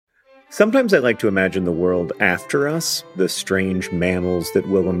Sometimes I like to imagine the world after us, the strange mammals that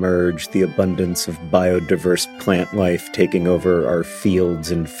will emerge, the abundance of biodiverse plant life taking over our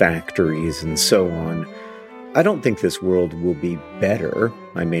fields and factories, and so on. I don't think this world will be better.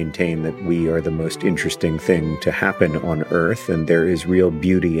 I maintain that we are the most interesting thing to happen on Earth, and there is real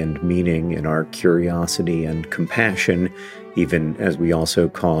beauty and meaning in our curiosity and compassion, even as we also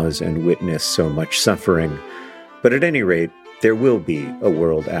cause and witness so much suffering. But at any rate, there will be a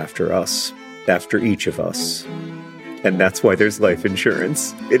world after us, after each of us. And that's why there's life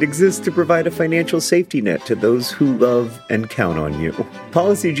insurance. It exists to provide a financial safety net to those who love and count on you.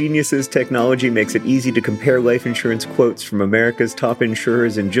 Policy Genius's technology makes it easy to compare life insurance quotes from America's top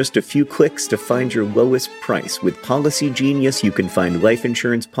insurers in just a few clicks to find your lowest price. With Policy Genius, you can find life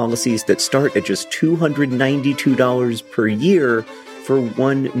insurance policies that start at just $292 per year for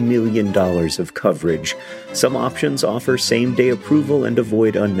 $1 million of coverage. Some options offer same-day approval and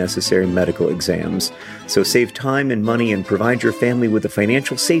avoid unnecessary medical exams. So save time and money and provide your family with a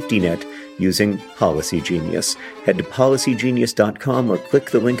financial safety net using Policy Genius. Head to policygenius.com or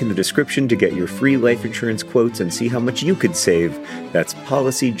click the link in the description to get your free life insurance quotes and see how much you could save. That's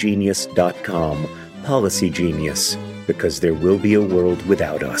policygenius.com. Policy Genius, because there will be a world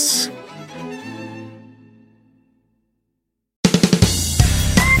without us.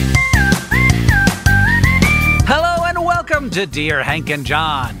 Welcome to Dear Hank and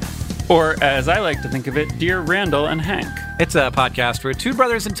John. Or, as I like to think of it, Dear Randall and Hank. It's a podcast where two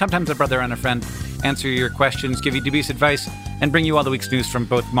brothers and sometimes a brother and a friend answer your questions, give you dubious advice, and bring you all the week's news from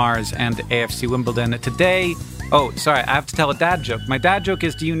both Mars and AFC Wimbledon. Today, I have to tell a dad joke. My dad joke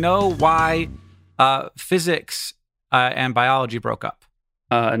is, do you know why physics and biology broke up?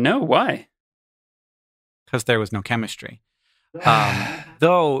 No, why? Because there was no chemistry.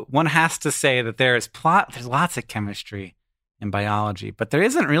 Though one has to say that there's lots of chemistry in biology, but there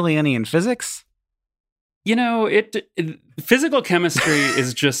isn't really any in physics. You know, physical chemistry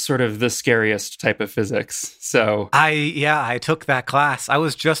is just sort of the scariest type of physics. So I took that class. I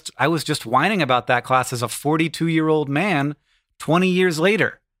was just whining about that class as a 42-year-old man. 20 years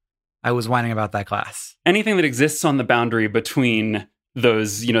later, I was whining about that class. Anything that exists on the boundary between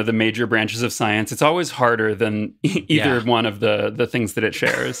those, the major branches of science, it's always harder than either one of the things that it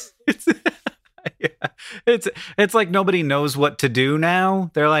shares. It's like nobody knows what to do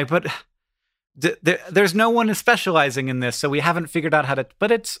now. They're like, but there's no one specializing in this, so we haven't figured out how to.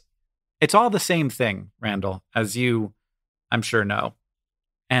 But it's all the same thing, Randall, as you, I'm sure, know.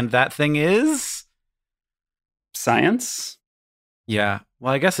 And that thing is science. Yeah.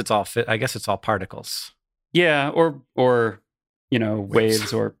 Well, I guess it's all particles. Yeah, or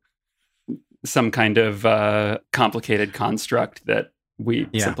waves or some kind of complicated construct that we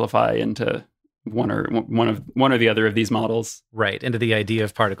simplify into one or the other of these models. Right, into the idea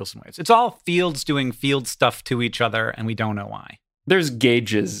of particles and waves. It's all fields doing field stuff to each other, and we don't know why. There's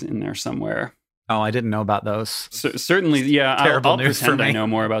gauges in there somewhere. Oh, I didn't know about those. Certainly, yeah. Terrible I'll news pretend for me. I know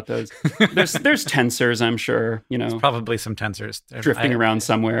more about those. There's tensors, I'm sure. There's probably some tensors drifting around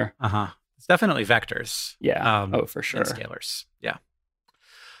somewhere. It's definitely vectors. Yeah. For sure. And scalars. Yeah.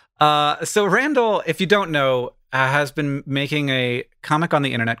 So Randall, if you don't know, has been making a comic on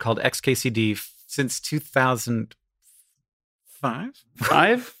the internet called XKCD since 2005.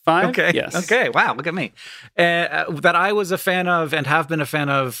 Five? Okay. Yes. Okay. Wow. Look at me. That I was a fan of and have been a fan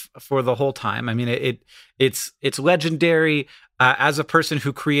of for the whole time. I mean, it's legendary. As a person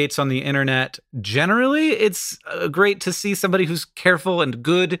who creates on the internet, generally, it's great to see somebody who's careful and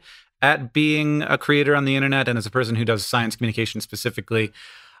good at being a creator on the internet. And as a person who does science communication specifically,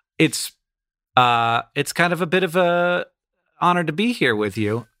 it's kind of a bit of a honor to be here with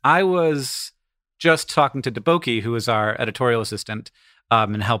you. I was just talking to Deboki, who is our editorial assistant,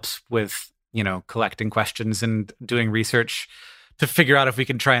 and helps with, collecting questions and doing research to figure out if we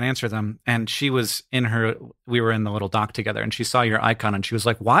can try and answer them. And we were in the little doc together, and she saw your icon, and she was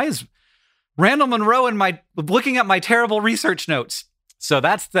like, why is Randall Munroe looking at my terrible research notes? So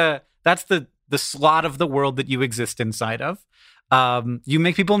that's the slot of the world that you exist inside of. You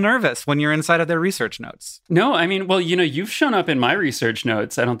make people nervous when you're inside of their research notes. No, I mean, well, you've shown up in my research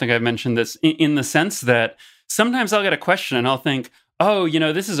notes. I don't think I've mentioned this in the sense that sometimes I'll get a question and I'll think, oh,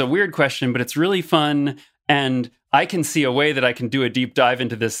 this is a weird question, but it's really fun. And I can see a way that I can do a deep dive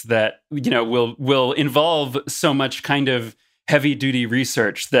into this that, will involve so much kind of heavy duty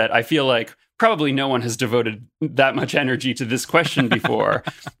research that I feel like probably no one has devoted that much energy to this question before.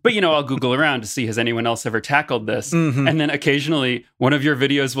 But, I'll Google around to see, has anyone else ever tackled this? Mm-hmm. And then occasionally one of your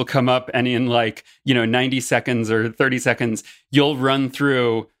videos will come up and in 90 seconds or 30 seconds, you'll run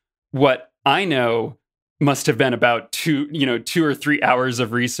through what I know must have been about 2 or 3 hours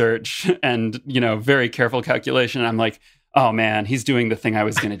of research and, very careful calculation. And I'm like, oh man, he's doing the thing I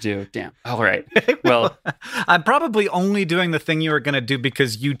was going to do. Damn. All right. Well, I'm probably only doing the thing you were going to do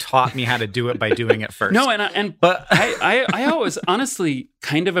because you taught me how to do it by doing it first. No, but I always honestly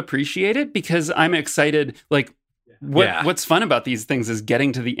kind of appreciate it because I'm excited. Like, what's fun about these things is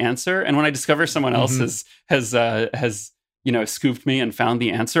getting to the answer. And when I discover someone else has scooped me and found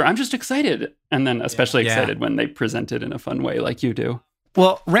the answer, I'm just excited. And then especially excited when they present it in a fun way like you do.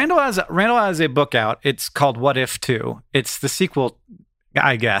 Well, Randall has a book out. It's called What If 2. It's the sequel,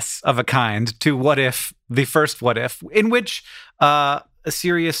 I guess, of a kind to What If, the first What If, in which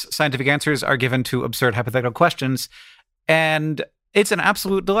serious scientific answers are given to absurd hypothetical questions. And it's an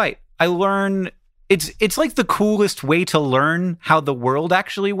absolute delight. I learn... It's like the coolest way to learn how the world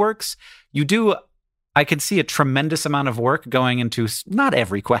actually works. I can see a tremendous amount of work going into not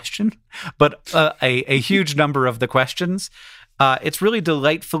every question, but a huge number of the questions. It's really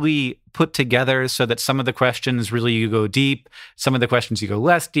delightfully put together so that some of the questions really you go deep, some of the questions you go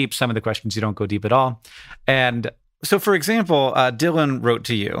less deep, some of the questions you don't go deep at all. And so, for example, Dylan wrote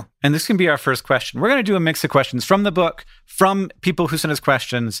to you, and this can be our first question. We're going to do a mix of questions from the book, from people who sent us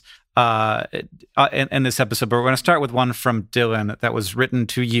questions in this episode, but we're going to start with one from Dylan that was written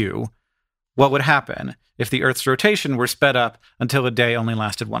to you. What would happen if the Earth's rotation were sped up until a day only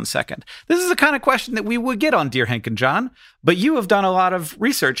lasted 1 second? This is the kind of question that we would get on Dear Hank and John, but you have done a lot of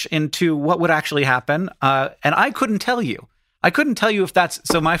research into what would actually happen, and I couldn't tell you. I couldn't tell you if that's...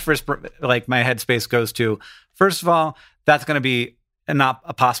 So my first, my headspace goes to, first of all, that's going to be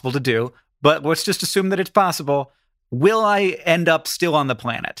not possible to do, but let's just assume that it's possible. Will I end up still on the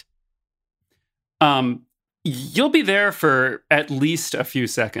planet? You'll be there for at least a few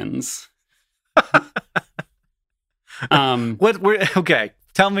seconds. Okay,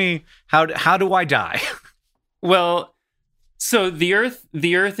 tell me how do I die? Well, so the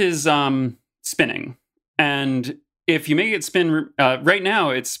Earth is spinning, and if you make it spin right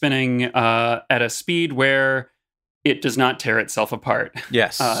now, it's spinning at a speed where it does not tear itself apart.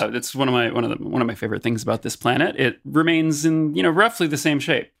 Yes, that's one of my favorite things about this planet. It remains in roughly the same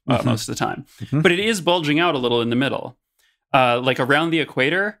shape most of the time, but it is bulging out a little in the middle, like around the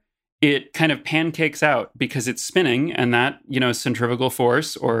equator. It kind of pancakes out because it's spinning, and that centrifugal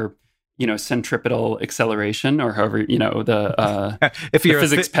force or centripetal acceleration, or however the if you're the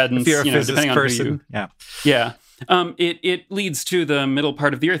physics pedants, if you're a physics depending person, on who you, it leads to the middle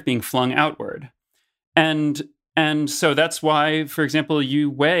part of the Earth being flung outward, and so that's why, for example, you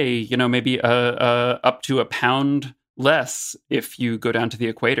weigh maybe up to a pound less if you go down to the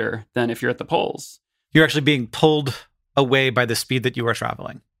equator than if you're at the poles. You're actually being pulled away by the speed that you are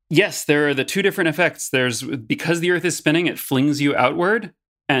traveling. Yes, there are the two different effects. There's, because the Earth is spinning, it flings you outward,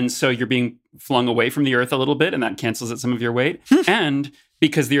 and so you're being flung away from the Earth a little bit, and that cancels out some of your weight. And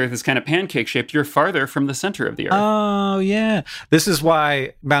because the Earth is kind of pancake-shaped, you're farther from the center of the Earth. Oh, yeah. This is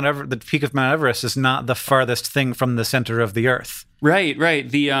why the peak of Mount Everest is not the farthest thing from the center of the Earth. Right.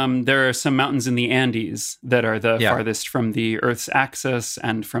 There are some mountains in the Andes that are the farthest from the Earth's axis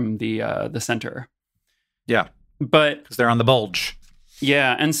and from the center. Yeah. But because they're on the bulge.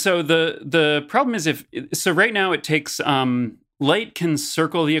 Yeah, and so the problem is right now it takes light can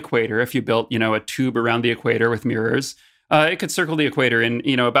circle the equator. If you built a tube around the equator with mirrors, it could circle the equator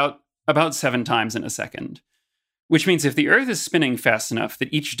in about 7 times in a second. Which means if the Earth is spinning fast enough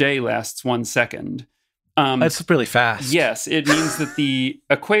that each day lasts 1 second, that's really fast. Yes, it means that the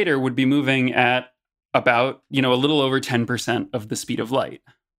equator would be moving at about a little over 10% of the speed of light.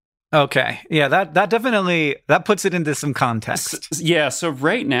 Okay. Yeah, that definitely puts it into some context. Yeah, so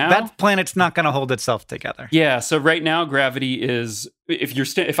right now that planet's not going to hold itself together. Yeah, so right now gravity is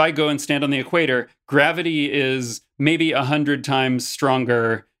if I go and stand on the equator, gravity is maybe 100 times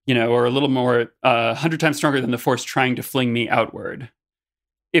stronger, or a little more 100 times stronger than the force trying to fling me outward.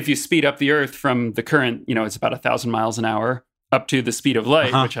 If you speed up the Earth from the current, it's about 1,000 miles an hour up to the speed of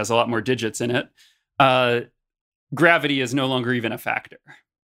light, which has a lot more digits in it, gravity is no longer even a factor.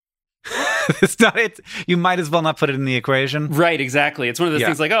 It's not it. You might as well not put it in the equation. Right, exactly. It's one of those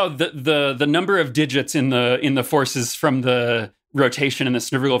things like, the number of digits in the forces from the rotation and the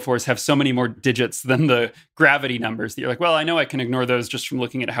centrifugal force have so many more digits than the gravity numbers that you're like, well, I know I can ignore those just from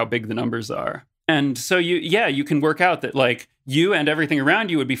looking at how big the numbers are. And so you can work out that like you and everything around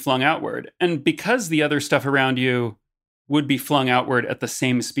you would be flung outward. And because the other stuff around you would be flung outward at the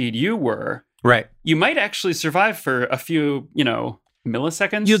same speed you were, right, you might actually survive for a few,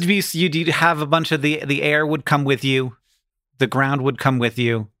 milliseconds. You'd have a bunch of the air would come with you, the ground would come with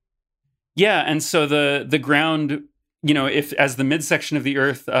you. Yeah, and so the ground, if as the midsection of the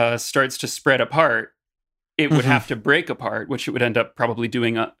Earth starts to spread apart, it would have to break apart, which it would end up probably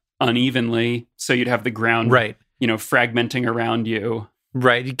doing unevenly. So you'd have the ground, Right. Fragmenting around you.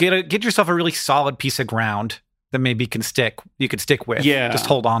 Right. You get yourself a really solid piece of ground that maybe you could stick with. Yeah. Just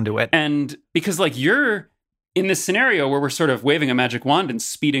hold on to it. And because you're in this scenario where we're sort of waving a magic wand and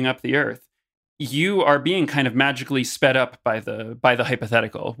speeding up the Earth, you are being kind of magically sped up by the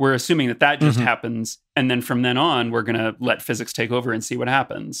hypothetical. We're assuming that just happens, and then from then on, we're going to let physics take over and see what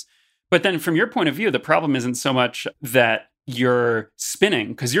happens. But then from your point of view, the problem isn't so much that you're spinning,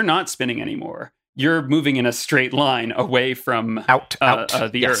 because you're not spinning anymore. You're moving in a straight line away from out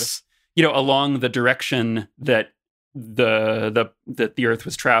the Earth, along the direction that the Earth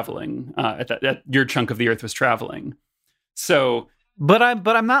was traveling, that your chunk of the Earth was traveling. So, but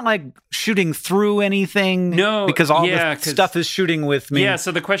I'm not like shooting through anything. No, because all the stuff is shooting with me. Yeah.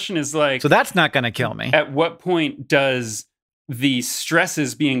 So the question is so that's not going to kill me. At what point does the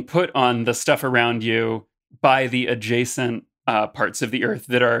stresses being put on the stuff around you by the adjacent parts of the Earth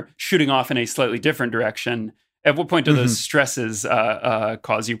that are shooting off in a slightly different direction, at what point do those stresses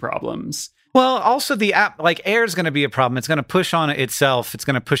cause you problems? Well, also the air is going to be a problem. It's going to push on itself. It's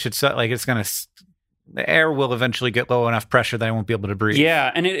going to push itself. The air will eventually get low enough pressure that I won't be able to breathe.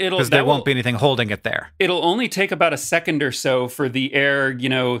 Yeah, and it'll because there won't be anything holding it there. It'll only take about a second or so for the air,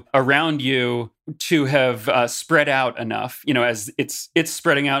 around you to have spread out enough. As it's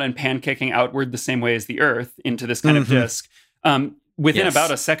spreading out and pancaking outward the same way as the Earth into this kind of disk. Within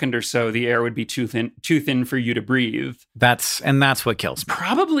about a second or so, the air would be too thin for you to breathe. That's what kills me.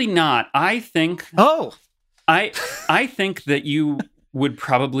 Probably not. I think. Oh, I think that you would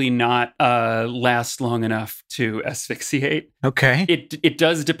probably not last long enough to asphyxiate. Okay. It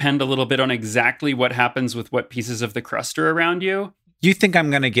does depend a little bit on exactly what happens with what pieces of the crust are around you. You think I'm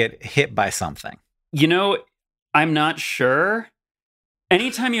going to get hit by something? I'm not sure.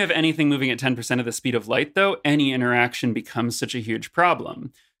 Anytime you have anything moving at 10% of the speed of light, though, any interaction becomes such a huge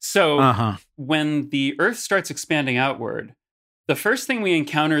problem. So when the Earth starts expanding outward, the first thing we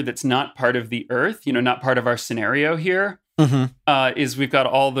encounter that's not part of the Earth, not part of our scenario here, is we've got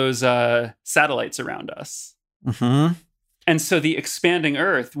all those satellites around us. And so the expanding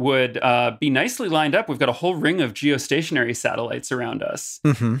Earth would be nicely lined up. We've got a whole ring of geostationary satellites around us.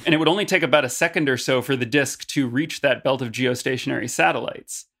 And it would only take about a second or so for the disk to reach that belt of geostationary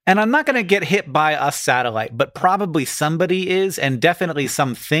satellites. And I'm not going to get hit by a satellite, but probably somebody is, and definitely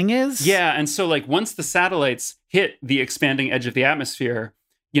something is. Yeah, and so once the satellites hit the expanding edge of the atmosphere,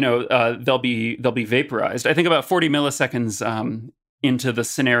 they'll be vaporized. I think about 40 milliseconds into the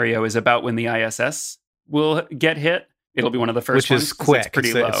scenario is about when the ISS will get hit. It'll be one of the first ones. Which is quick. It's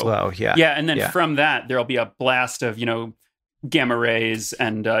pretty low. It's low, yeah. Yeah, and then from that, there'll be a blast of, gamma rays,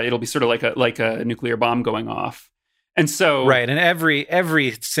 and it'll be sort of like a nuclear bomb going off. And so... Right, and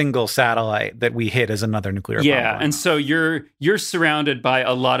every single satellite that we hit is another nuclear bomb. Yeah, and so you're surrounded by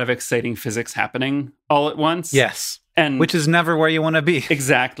a lot of exciting physics happening all at once. Yes, and which is never where you want to be.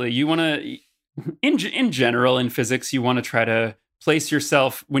 Exactly. You want to... In general, in physics, you want to try to place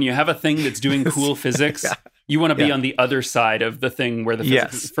yourself... When you have a thing that's doing cool physics... You want to be on the other side of the thing where the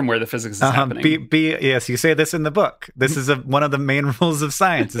physics, from where the physics is happening. Yes, you say this in the book. This is one of the main rules of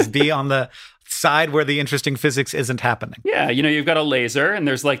science: is be on the side where the interesting physics isn't happening. Yeah, you've got a laser, and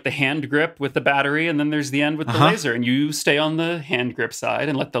there's the hand grip with the battery, and then there's the end with the laser, and you stay on the hand grip side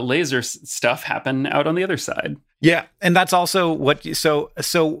and let the laser stuff happen out on the other side. Yeah, and that's also what. So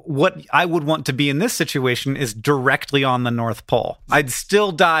what I would want to be in this situation is directly on the North Pole. I'd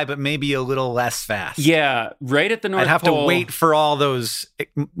still die, but maybe a little less fast. Yeah, right at the North Pole. I'd have to wait for all those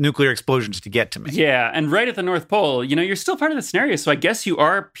nuclear explosions to get to me. Yeah, and right at the North Pole, you're still part of the scenario, so I guess you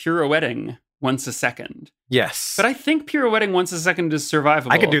are pirouetting once a second. Yes, but I think pirouetting once a second is survivable.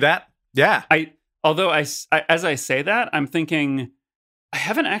 I could do that. Yeah. Although as I say that, I'm thinking, I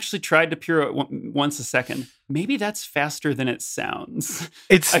haven't actually tried to pirouette once a second. Maybe that's faster than it sounds.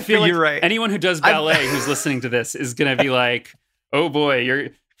 I feel you're right. Anyone who does ballet who's listening to this is going to be like, oh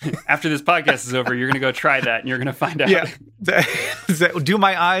boy, after this podcast is over, you're going to go try that and you're going to find out. Yeah. Do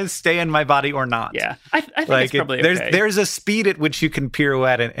my eyes stay in my body or not? Yeah. I think it's probably okay. There's a speed at which you can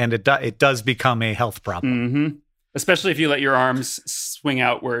pirouette and it does become a health problem. Mm-hmm. Especially if you let your arms swing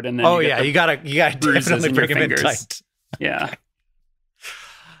outward and then you gotta definitely bring them in tight. Yeah. Okay.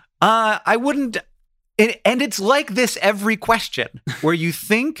 I wouldn't, and it's like this every question where you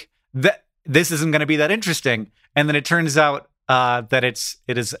think that this isn't going to be that interesting, and then it turns out that it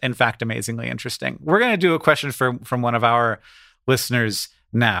is in fact amazingly interesting. We're going to do a question from one of our listeners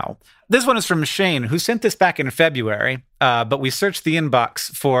now. This one is from Shane, who sent this back in February, but we searched the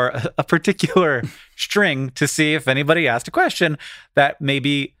inbox for a particular string to see if anybody asked a question that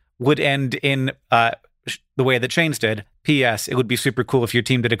maybe would end in the way that Shane's did. P.S. It would be super cool if your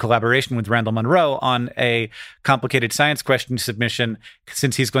team did a collaboration with Randall Munroe on a complicated science question submission,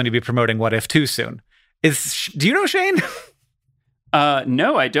 since he's going to be promoting What If 2 soon. Do you know Shane?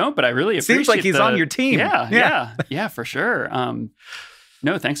 No, I don't, but I really appreciate. Seems like he's on your team. Yeah, for sure.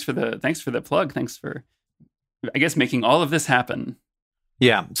 No, thanks for the plug. Thanks for, I guess, making all of this happen.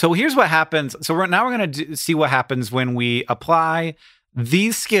 Yeah. So here's what happens. So we're going to see what happens when we apply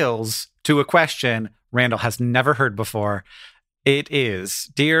these skills to a question Randall has never heard before. It is,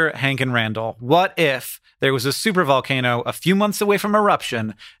 dear Hank and Randall, what if there was a supervolcano a few months away from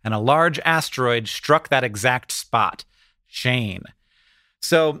eruption and a large asteroid struck that exact spot? Shane.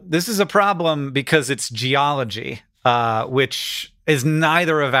 So this is a problem because it's geology, which is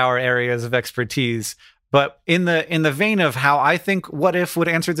neither of our areas of expertise. But in the vein of how I think What If would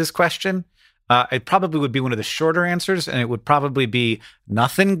answer this question, it probably would be one of the shorter answers, and it would probably be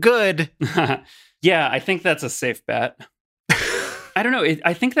nothing good. Yeah, I think that's a safe bet. I don't know.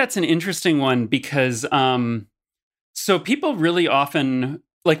 I think that's an interesting one because so people really often,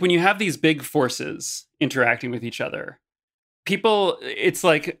 like when you have these big forces interacting with each other, people, it's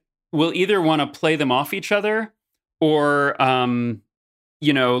like, will either want to play them off each other or,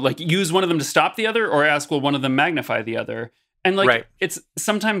 like use one of them to stop the other, or ask, will one of them magnify the other? And like, It's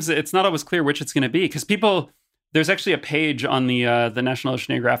sometimes it's not always clear which it's going to be, because there's actually a page on the National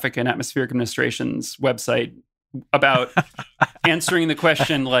Oceanographic and Atmospheric Administration's website about answering the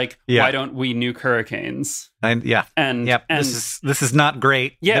question, like, why don't we nuke hurricanes? And this is not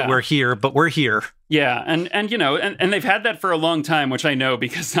great that we're here, but we're here. Yeah, and they've had that for a long time, which I know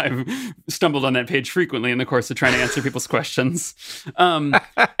because I've stumbled on that page frequently in the course of trying to answer people's questions. And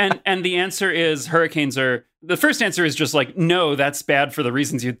the answer is the first answer is just like, no, that's bad for the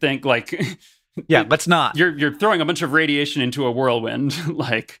reasons you'd think. Like, let's not. You're throwing a bunch of radiation into a whirlwind,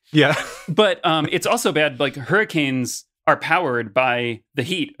 like. Yeah. But it's also bad. Like, hurricanes are powered by the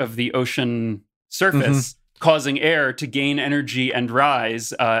heat of the ocean surface, causing air to gain energy and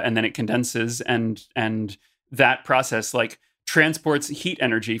rise, and then it condenses, and that process like transports heat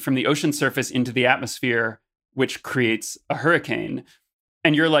energy from the ocean surface into the atmosphere, which creates a hurricane.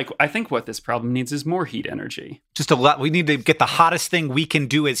 And you're like, I think what this problem needs is more heat energy. Just a lot. We need to get the hottest thing we can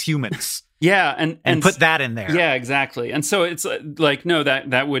do as humans. Yeah, and put that in there. Yeah, exactly. And so it's like, no,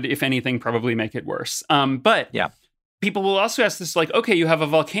 that would, if anything, probably make it worse. But people will also ask this, like, okay, you have a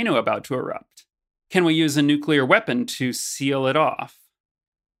volcano about to erupt. Can we use a nuclear weapon to seal it off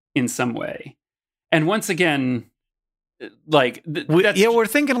in some way? And once again, like, we're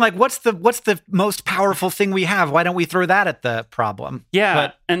thinking like, what's the most powerful thing we have? Why don't we throw that at the problem?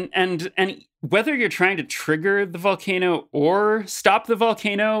 Yeah, and whether you're trying to trigger the volcano or stop the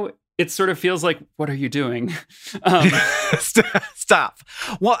volcano, it sort of feels like, what are you doing? Stop.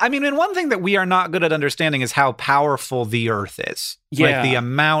 Well, I mean, and one thing that we are not good at understanding is how powerful the Earth is. Yeah. Like the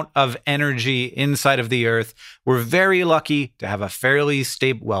amount of energy inside of the Earth. We're very lucky to have a fairly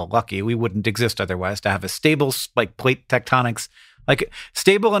stable, well, lucky, we wouldn't exist otherwise, to have a stable, like, plate tectonics, like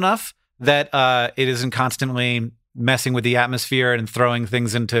stable enough that it isn't constantly messing with the atmosphere and throwing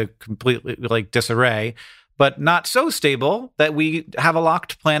things into completely like disarray, but not so stable that we have a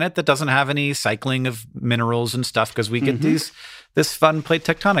locked planet that doesn't have any cycling of minerals and stuff, because we get this fun plate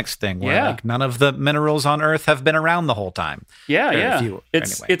tectonics thing where like none of the minerals on Earth have been around the whole time. I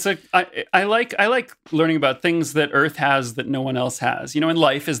like learning about things that Earth has that no one else has. And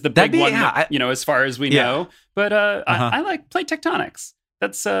life is the big one, as far as we know. But I like plate tectonics.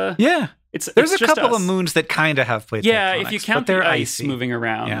 That's There's a couple of moons that kind of have plate tectonics. Yeah, if you count the ice icy. moving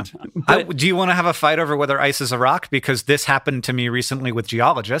around. Yeah. But, do you want to have a fight over whether ice is a rock? Because this happened to me recently with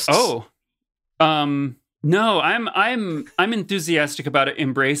geologists. Oh, no, I'm enthusiastic about it,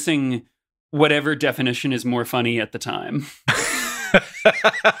 embracing whatever definition is more funny at the time.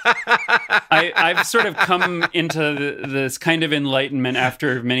 I've sort of come into this kind of enlightenment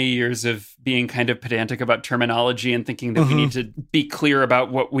after many years of being kind of pedantic about terminology and thinking that we need to be clear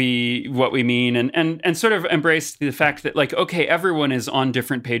about what we mean, and sort of embrace the fact that, like, okay, everyone is on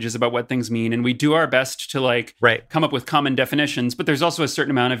different pages about what things mean, and we do our best to like come up with common definitions, but there's also a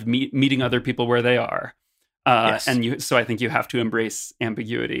certain amount of meeting other people where they are. So I think you have to embrace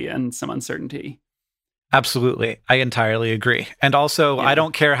ambiguity and some uncertainty. Absolutely. I entirely agree. And also, I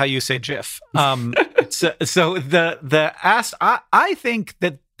don't care how you say GIF. So I think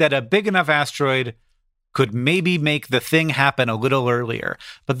that a big enough asteroid could maybe make the thing happen a little earlier.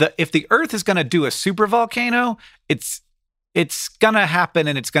 But if the Earth is going to do a supervolcano, it's going to happen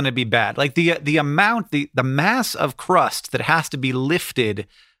and it's going to be bad. Like the mass of crust that has to be lifted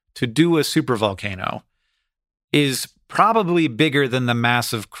to do a supervolcano is probably bigger than the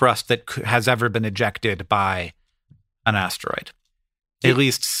mass of crust that has ever been ejected by an asteroid. At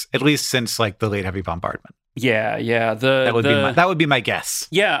least since like the late heavy bombardment. Yeah. That would be my guess.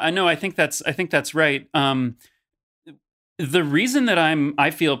 Yeah, I know. I think that's right. The reason that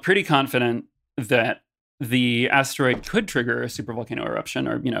I feel pretty confident that the asteroid could trigger a supervolcano eruption,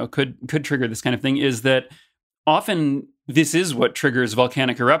 or could trigger this kind of thing, is that often this is what triggers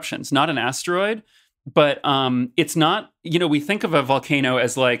volcanic eruptions, not an asteroid. But it's not, we think of a volcano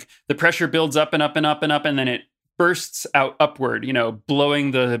as like the pressure builds up and up and up and up, and then it bursts out upward, blowing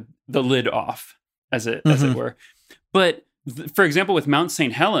the lid off, as it were. But for example, with Mount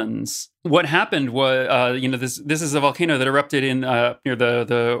St. Helens, what happened was, this is a volcano that erupted in near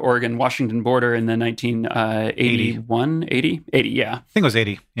the Oregon-Washington border in the 1981, 80, yeah. I think it was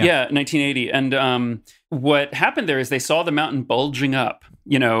 80. Yeah, 1980. And what happened there is they saw the mountain bulging up.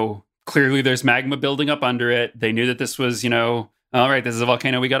 Clearly there's magma building up under it. They knew that this was, all right, this is a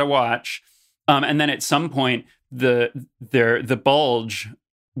volcano we got to watch. And then at some point, the bulge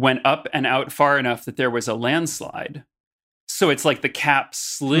went up and out far enough that there was a landslide. So it's like the cap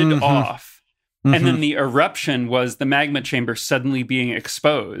slid off. And then the eruption was the magma chamber suddenly being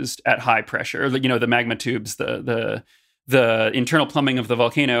exposed at high pressure. The magma tubes, the internal plumbing of the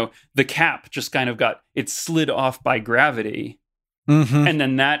volcano, the cap just kind of it slid off by gravity. And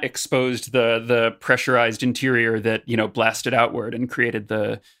then that exposed the pressurized interior that, blasted outward and created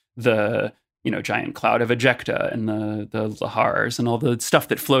the giant cloud of ejecta and the lahars and all the stuff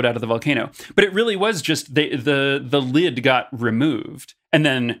that flowed out of the volcano. But it really was just the lid got removed, and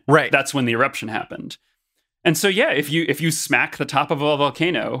then that's when the eruption happened. And so, yeah, if you smack the top of a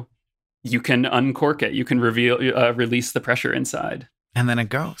volcano, you can uncork it. You can release the pressure inside, and then it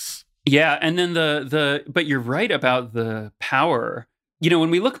goes. Yeah, and then but you're right about the power.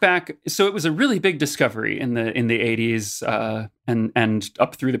 When we look back, so it was a really big discovery in the 80s and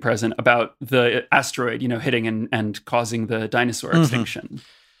up through the present about the asteroid, hitting and causing the dinosaur extinction.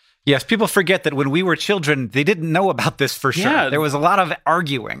 Yes, people forget that when we were children, they didn't know about this for sure. Yeah, there was a lot of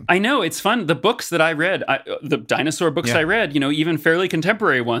arguing. I know, it's fun. The books that I read, the dinosaur books I read, even fairly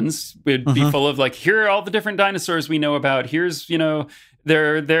contemporary ones would be full of like, here are all the different dinosaurs we know about. Here's,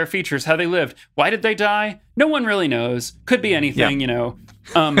 their features, how they lived. Why did they die? No one really knows. Could be anything, There's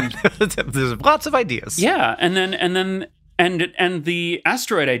lots of ideas. Yeah, and the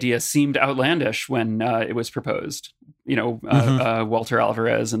asteroid idea seemed outlandish when it was proposed. Walter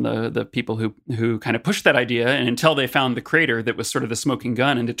Alvarez and the people who kind of pushed that idea, and until they found the crater that was sort of the smoking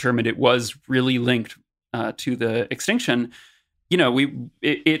gun and determined it was really linked to the extinction,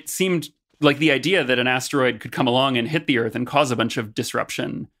 it seemed like the idea that an asteroid could come along and hit the Earth and cause a bunch of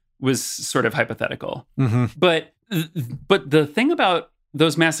disruption was sort of hypothetical. But the thing about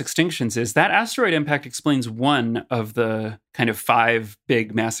those mass extinctions is that asteroid impact explains one of the kind of 5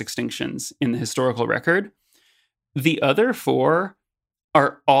 big mass extinctions in the historical record. The other 4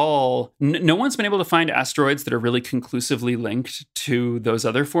 are all... No one's been able to find asteroids that are really conclusively linked to those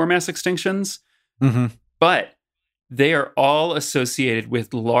other 4 mass extinctions. But they are all associated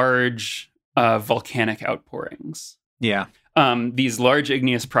with large volcanic outpourings. Yeah. These large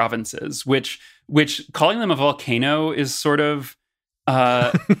igneous provinces, which calling them a volcano is sort of...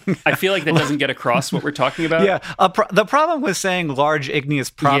 I feel like that doesn't get across what we're talking about. Yeah. The problem with saying large igneous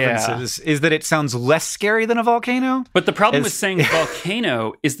provinces is that it sounds less scary than a volcano. But the problem with saying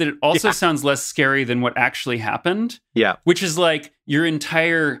volcano is that it also sounds less scary than what actually happened. Yeah. Which is like an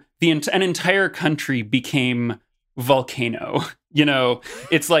entire country became volcano.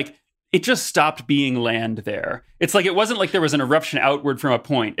 It's like it just stopped being land there. It's like it wasn't like there was an eruption outward from a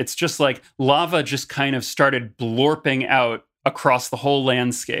point. It's just like lava just kind of started blorping out across the whole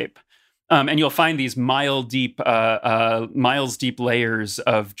landscape. And you'll find these miles deep layers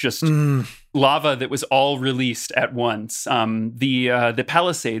of just lava that was all released at once. The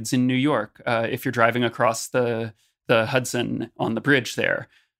Palisades in New York, if you're driving across the Hudson on the bridge there,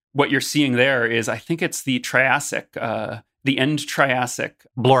 what you're seeing there is, I think it's the Triassic, the end Triassic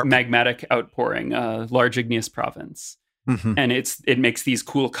magmatic outpouring, large igneous province. And it makes these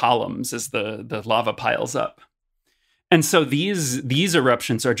cool columns as the lava piles up. And so these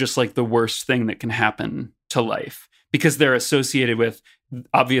eruptions are just like the worst thing that can happen to life, because they're associated with,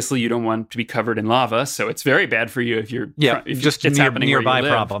 obviously you don't want to be covered in lava, so it's very bad for you if it's happening nearby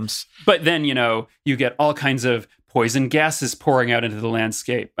problems. But then you get all kinds of poison gases pouring out into the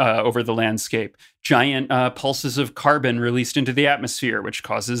landscape, over the landscape, giant pulses of carbon released into the atmosphere, which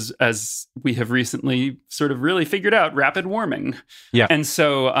causes, as we have recently sort of really figured out, rapid warming. Yeah. And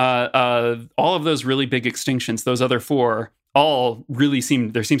so all of those really big extinctions, those other 4, all really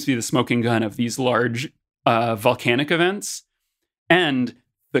there seems to be the smoking gun of these large volcanic events. And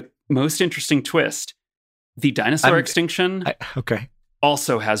the most interesting twist, the dinosaur extinction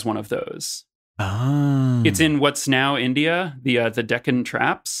also has one of those. Oh. It's in what's now India, the Deccan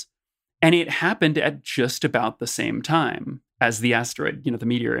Traps, and it happened at just about the same time as the asteroid, the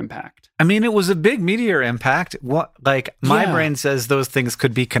meteor impact. I mean, it was a big meteor impact. My brain says those things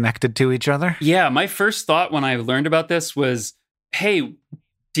could be connected to each other. Yeah, my first thought when I learned about this was, hey,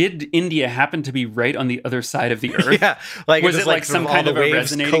 did India happen to be right on the other side of the Earth? Yeah, was it like some kind of a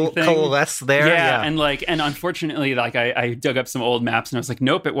resonating thing? Coalesce there. Yeah, and unfortunately, I dug up some old maps and I was like,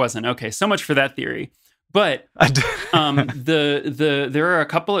 nope, it wasn't. Okay, so much for that theory. But there are a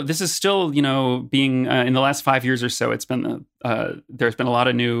couple of, this is still being in the last 5 years or so, it's been there's been a lot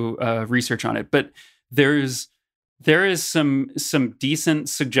of new research on it, but there is some decent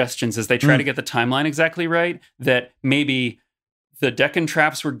suggestions as they try to get the timeline exactly right, that maybe the Deccan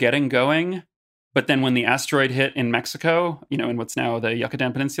Traps were getting going, but then when the asteroid hit in Mexico, in what's now the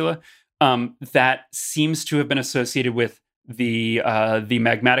Yucatan Peninsula, that seems to have been associated with the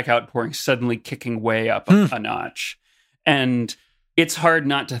magmatic outpouring suddenly kicking way up a notch. And it's hard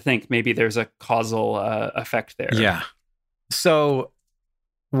not to think maybe there's a causal effect there. Yeah. So,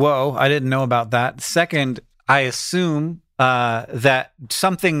 whoa, I didn't know about that. Second, I assume that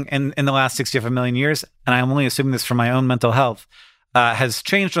something in the last 65 million years, and I'm only assuming this from my own mental health, has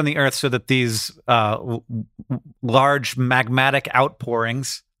changed on the Earth so that these large magmatic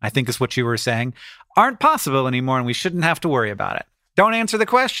outpourings, I think is what you were saying, aren't possible anymore, and we shouldn't have to worry about it. Don't answer the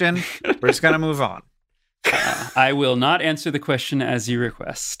question. We're just going to move on. I will not answer the question as you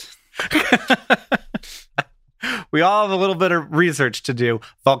request. We all have a little bit of research to do.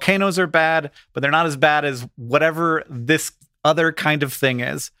 Volcanoes are bad, but they're not as bad as whatever this other kind of thing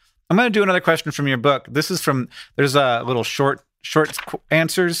is. I'm going to do another question from your book. This is there's a little short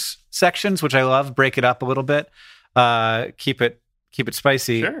answers sections, which I love. Break it up a little bit. Keep it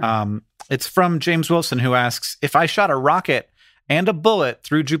spicy. Sure. It's from James Wilson, who asks, if I shot a rocket and a bullet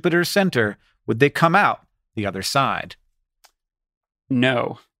through Jupiter's center, would they come out the other side?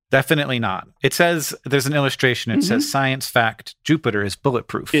 No. Definitely not. It says, there's an illustration. It says, science fact, Jupiter is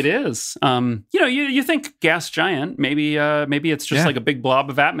bulletproof. It is. You think gas giant, maybe it's just like a big blob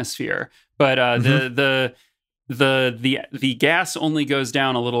of atmosphere, but the gas only goes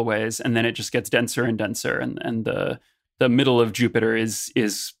down a little ways and then it just gets denser and denser. And the middle of Jupiter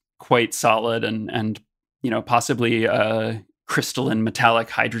is quite solid and possibly crystalline metallic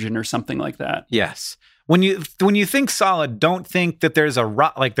hydrogen or something like that. Yes. When you think solid, don't think that there's a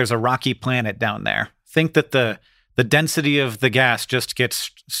rocky planet down there. Think that the density of the gas just gets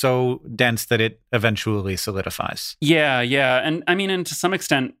so dense that it eventually solidifies. Yeah. And I mean, and to some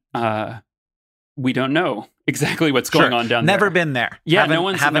extent, we don't know exactly what's going on down there. Never been there. Yeah, no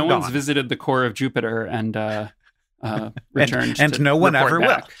one's visited the core of Jupiter and returned and no one ever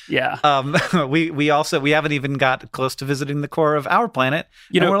back. will. Yeah. We haven't even got close to visiting the core of our planet.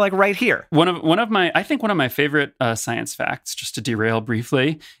 And we're like right here. One of my favorite science facts, just to derail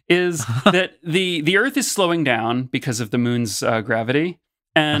briefly, is that the Earth is slowing down because of the moon's gravity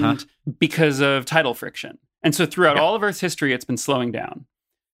and because of tidal friction. And so throughout all of Earth's history, it's been slowing down.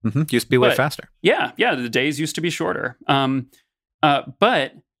 Used to be way faster. Yeah. The days used to be shorter.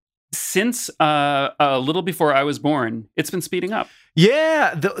 But since a little before I was born, it's been speeding up.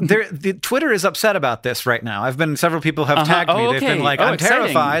 Yeah, the Twitter is upset about this right now. Several people have tagged me. Okay. They've been like, "I'm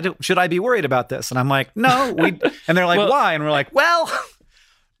terrified. Should I be worried about this?" And I'm like, "No." And they're like, "Why?" And we're like, "Well."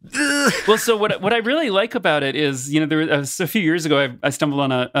 Well, so what I really like about it is, there was a few years ago, I stumbled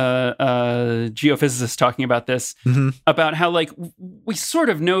on a geophysicist talking about this, about how we sort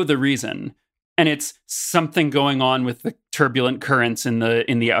of know the reason. And it's something going on with the turbulent currents in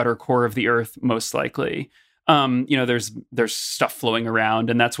the outer core of the Earth, most likely. There's stuff flowing around,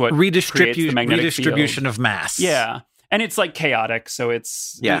 and that's what creates the magnetic redistribution field. Of mass. Yeah, and it's chaotic, so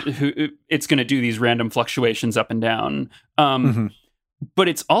it's going to do these random fluctuations up and down. But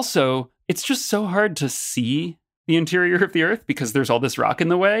it's just so hard to see the interior of the Earth because there's all this rock in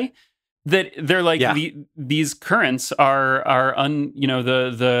the way. That they're these currents are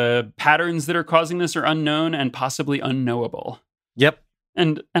the patterns that are causing this are unknown and possibly unknowable. Yep.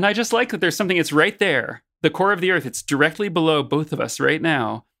 And I just like that there's something. It's right there, the core of the Earth. It's directly below both of us right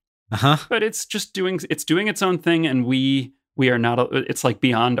now. But it's just doing its own thing, and we are not. It's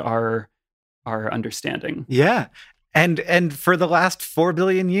beyond our understanding. Yeah, and for the last 4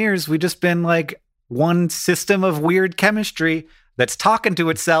 billion years, we've just been one system of weird chemistry that's talking to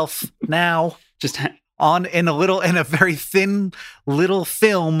itself now, just in a very thin little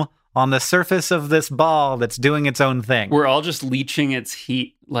film on the surface of this ball that's doing its own thing. We're all just leeching its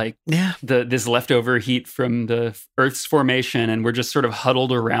heat, like this leftover heat from the Earth's formation, and we're just sort of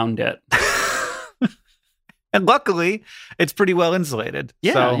huddled around it. And luckily, it's pretty well insulated.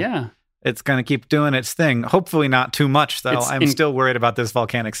 Yeah. It's going to keep doing its thing. Hopefully not too much, though. I'm still worried about this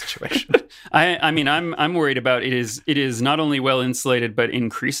volcanic situation. I mean, I'm worried about it is not only well insulated, but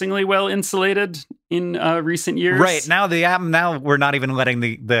increasingly well insulated in recent years. Right. Now we're not even letting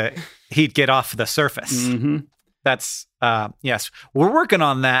the heat get off the surface. Mm-hmm. That's, yes. We're working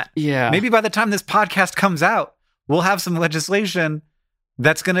on that. Yeah. Maybe by the time this podcast comes out, we'll have some legislation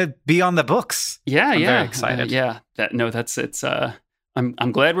that's going to be on the books. Yeah, I'm very excited.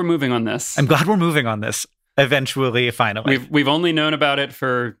 I'm glad we're moving on this. I'm glad we're moving on this eventually, finally. We've only known about it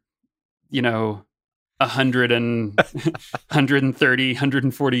for, 100 and 130,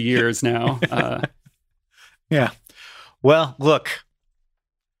 140 years now. Yeah. Well, look,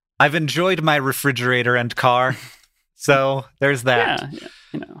 I've enjoyed my refrigerator and car, so there's that.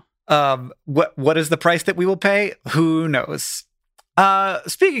 Yeah, what is the price that we will pay? Who knows?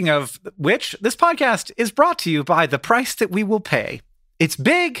 Speaking of which, this podcast is brought to you by the price that we will pay. It's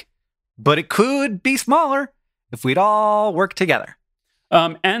big, but it could be smaller if we'd all work together.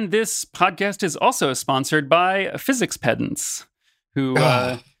 And this podcast is also sponsored by Physics Pedants, who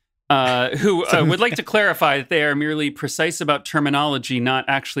would like to clarify that they are merely precise about terminology, not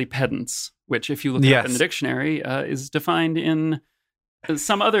actually pedants, which, if you look it up in the dictionary, is defined in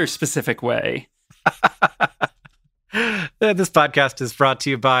some other specific way. This podcast is brought to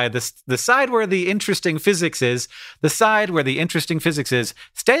you by the side where the interesting physics is. The side where the interesting physics is.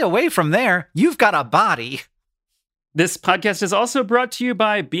 Stay away from there. You've got a body. This podcast is also brought to you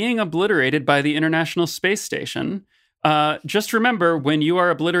by being obliterated by the International Space Station. Just remember, when you are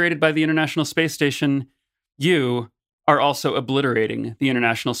obliterated by the International Space Station, you are also obliterating the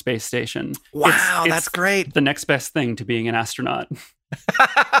International Space Station. Wow, that's great. The next best thing to being an astronaut.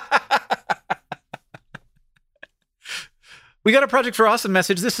 We got a Project for Awesome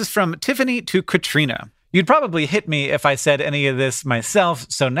message. This is from Tiffany to Katrina. You'd probably hit me if I said any of this myself,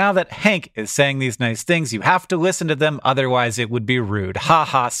 so now that Hank is saying these nice things, you have to listen to them, otherwise it would be rude. Ha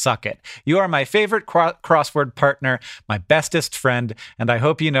ha, suck it. You are my favorite crossword partner, my bestest friend, and I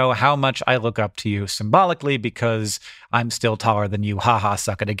hope you know how much I look up to you symbolically because I'm still taller than you. Ha ha,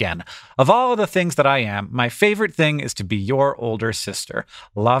 suck it again. Of all of the things that I am, my favorite thing is to be your older sister.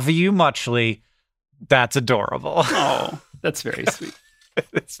 Love you muchly. That's adorable. Oh, that's very sweet.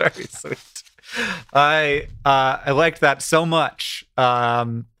 It's very sweet. I liked that so much. I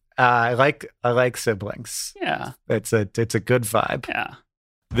like siblings. Yeah. It's a good vibe. Yeah.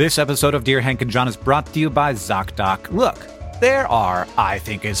 This episode of Dear Hank and John is brought to you by ZocDoc. Look, there are, I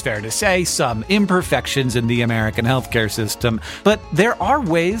think it's fair to say, some imperfections in the American healthcare system, but there are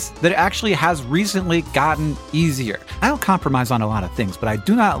ways that it actually has recently gotten easier. I don't compromise on a lot of things, but I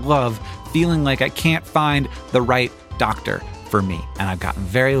do not love feeling like I can't find the right doctor for me. And I've gotten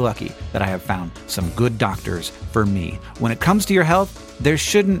very lucky that I have found some good doctors for me. When it comes to your health, there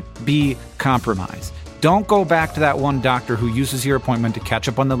shouldn't be compromise. Don't go back to that one doctor who uses your appointment to catch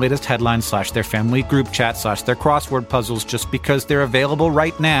up on the latest headlines / their family group chat / their crossword puzzles just because they're available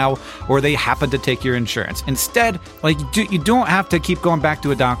right now or they happen to take your insurance. Instead, you don't have to keep going back to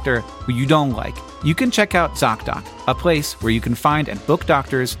a doctor who you don't like. You can check out ZocDoc, a place where you can find and book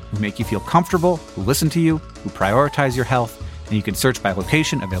doctors who make you feel comfortable, who listen to you, who prioritize your health, and you can search by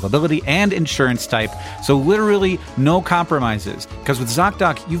location, availability, and insurance type. So literally no compromises, because with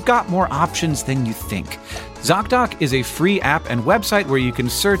ZocDoc, you've got more options than you think. ZocDoc is a free app and website where you can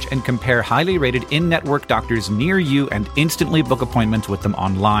search and compare highly rated in-network doctors near you and instantly book appointments with them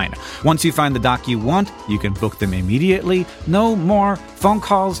online. Once you find the doc you want, you can book them immediately. No more phone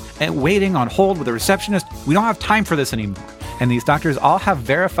calls and waiting on hold with a receptionist. We don't have time for this anymore. And these doctors all have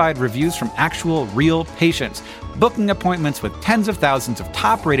verified reviews from actual, real patients, booking appointments with tens of thousands of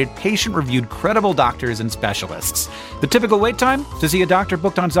top-rated, patient-reviewed, credible doctors and specialists. The typical wait time to see a doctor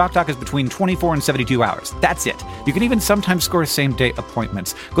booked on ZocDoc is between 24 and 72 hours. That's it. You can even sometimes score same-day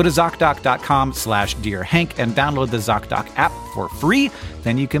appointments. Go to ZocDoc.com/DearHank and download the ZocDoc app for free.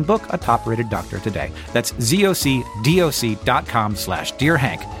 Then you can book a top-rated doctor today. That's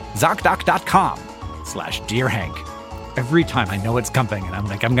ZocDoc.com/DearHank. ZocDoc.com/DearHank. Every time I know it's coming, and I'm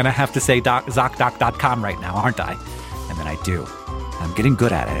like, I'm going to have to say ZocDoc.com right now, aren't I? And then I do. I'm getting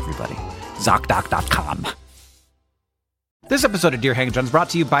good at it, everybody. ZocDoc.com. This episode of Dear Hank John is brought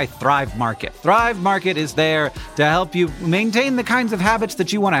to you by Thrive Market. Thrive Market is there to help you maintain the kinds of habits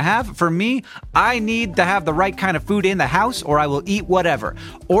that you want to have. For me, I need to have the right kind of food in the house or I will eat whatever.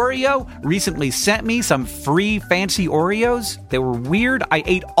 Oreo recently sent me some free fancy Oreos. They were weird. I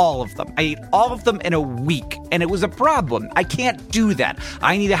ate all of them. I ate all of them in a week, and it was a problem. I can't do that.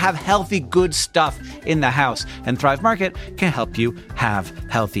 I need to have healthy, good stuff in the house, and Thrive Market can help you have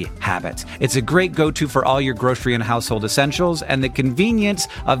healthy habits. It's a great go-to for all your grocery and household essentials, and the convenience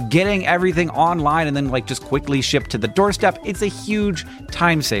of getting everything online and then just quickly shipped to the doorstep. It's a huge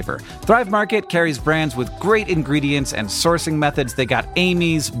time saver. Thrive Market carries brands with great ingredients and sourcing methods. They got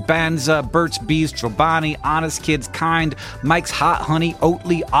Amy's, Banza, Burt's Bees, Chobani, Honest Kids, Kind, Mike's Hot Honey,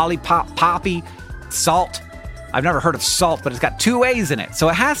 Oatly, Olipop, Poppy, Salt. I've never heard of Salt, but it's got 2 A's in it, so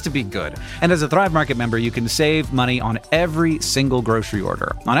it has to be good. And as a Thrive Market member, you can save money on every single grocery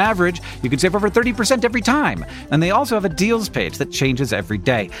order. On average, you can save over 30% every time. And they also have a deals page that changes every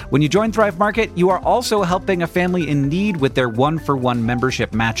day. When you join Thrive Market, you are also helping a family in need with their 1-for-1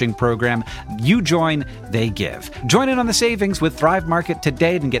 membership matching program. You join, they give. Join in on the savings with Thrive Market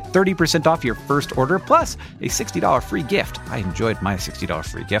today and get 30% off your first order, plus a $60 free gift. I enjoyed my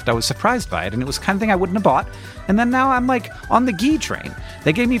 $60 free gift. I was surprised by it, and it was the kind of thing I wouldn't have bought. And then now I'm on the ghee train.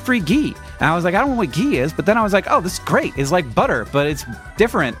 They gave me free ghee. And I was like, I don't know what ghee is. But then I was like, oh, this is great. It's like butter, but it's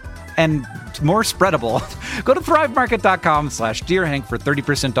different and more spreadable. Go to thrivemarket.com/DearHank for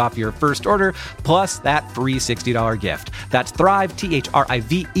 30% off your first order, plus that free $60 gift. That's Thrive,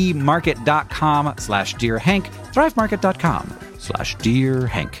 THRIVE market.com/DearHank,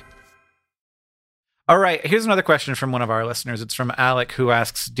 thrivemarket.com/DearHank. All right, here's another question from one of our listeners. It's from Alec, who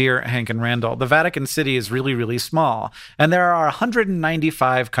asks, Dear Hank and Randall, the Vatican City is really, really small, and there are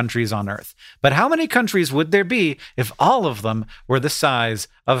 195 countries on Earth. But how many countries would there be if all of them were the size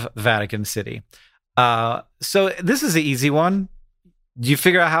of Vatican City? So this is an easy one. You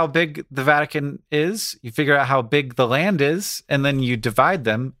figure out how big the Vatican is, you figure out how big the land is, and then you divide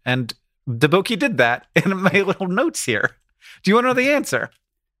them. And Deboki did that in my little notes here. Do you want to know the answer?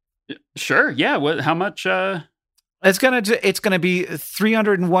 Sure. Yeah. How much? It's gonna be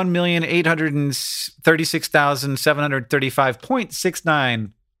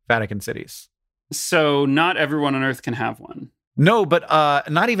 301,836,735.69 Vatican cities. So not everyone on Earth can have one. No, but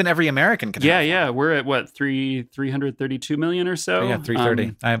not even every American can. Yeah. We're at what 332 million or so. Yeah,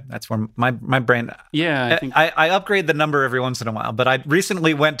 330. That's where my brain. Yeah, I think I upgrade the number every once in a while, but I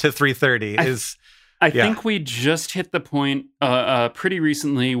recently went to 330. I think we just hit the point pretty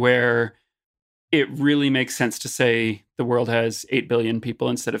recently where it really makes sense to say the world has 8 billion people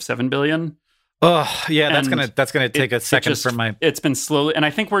instead of 7 billion. Oh, yeah, that's gonna take a second for my. It's been slowly, and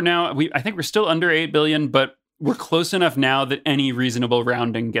I think I think we're still under 8 billion, but we're close enough now that any reasonable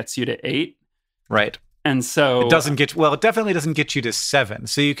rounding gets you to 8. Right. And so it definitely doesn't get you to 7.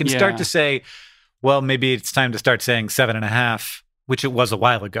 So you can start to say, well, maybe it's time to start saying 7.5. Which it was a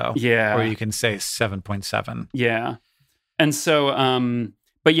while ago. Yeah. Or you can say 7.7. Yeah. And so,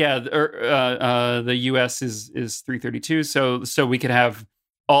 but yeah, the US is 332. So we could have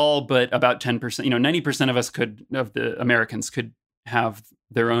all but about 10%, 90% of the Americans could have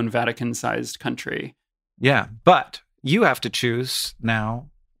their own Vatican-sized country. Yeah. But you have to choose now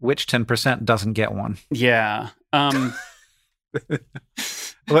which 10% doesn't get one. Yeah. Well,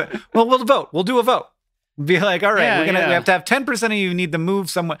 we'll vote. We'll do a vote. Be like, all right, we have to have 10% of you need to move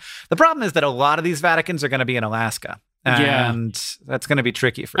somewhere. The problem is that a lot of these Vaticans are going to be in Alaska, and that's going to be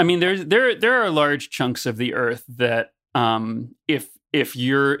tricky for. I mean, there are large chunks of the Earth that, if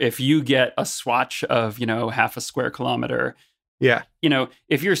you get a swatch of half a square kilometer,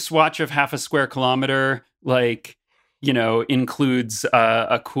 if your swatch of half a square kilometer includes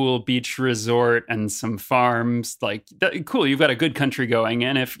a cool beach resort and some farms, cool, you've got a good country going.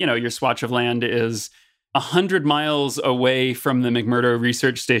 And if your swatch of land is 100 miles away from the McMurdo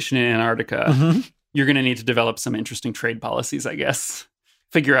Research Station in Antarctica, you're going to need to develop some interesting trade policies, I guess.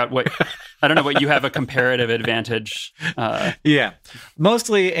 Figure out what you have a comparative advantage.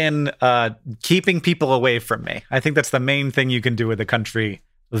 Mostly in keeping people away from me. I think that's the main thing you can do with a country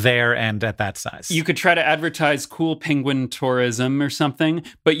there and at that size. You could try to advertise cool penguin tourism or something,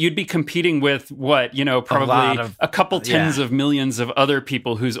 but you'd be competing with probably a couple tens of millions of other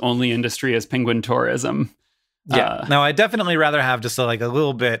people whose only industry is penguin tourism. Yeah. No, I'd definitely rather have just a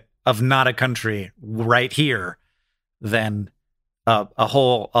little bit of not a country right here than a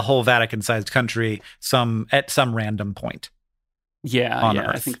whole Vatican-sized country at some random point. On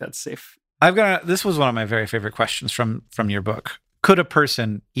Earth. I think that's safe. This was one of my very favorite questions from your book. Could a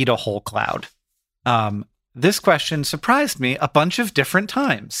person eat a whole cloud? This question surprised me a bunch of different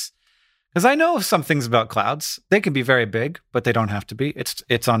times. Because I know some things about clouds. They can be very big, but they don't have to be.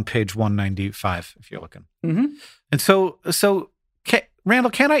 It's on page 195 if you're looking. Mm-hmm. And so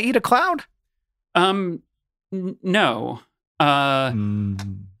Randall, can I eat a cloud? No.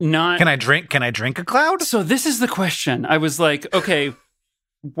 Not. Can I drink a cloud? So this is the question. I was like, okay,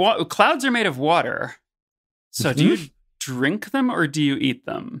 clouds are made of water. So do you drink them or do you eat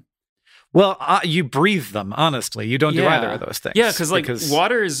them? Well, you breathe them. Honestly, you don't do either of those things. Yeah, because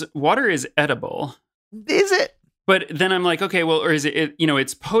water is edible. Is it? But then I'm like, okay, well, or is it?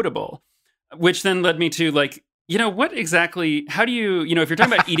 It's potable, which then led me to like, what exactly? How do you, if you're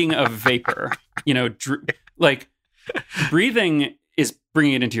talking about eating a vapor, like breathing is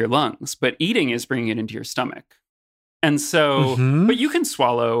bringing it into your lungs, but eating is bringing it into your stomach. And so, but you can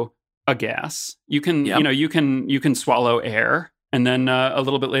swallow a gas. You can, you can swallow air. And then a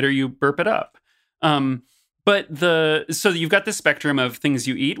little bit later, you burp it up. So you've got this spectrum of things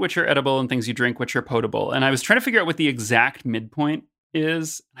you eat, which are edible, and things you drink, which are potable. And I was trying to figure out what the exact midpoint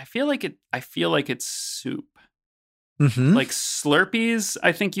is. I feel like it's soup. Mm-hmm. Like Slurpees,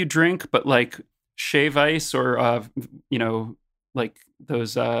 I think you drink, but like shave ice or like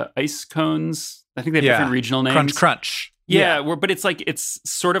those ice cones. I think they have different regional names. Crunch. Yeah. But it's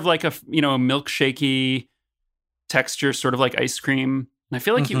sort of like a milkshakey texture, sort of like ice cream. And I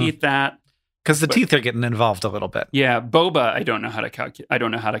feel like you eat that because the teeth are getting involved a little bit. Yeah, boba. I don't know how to calculate. I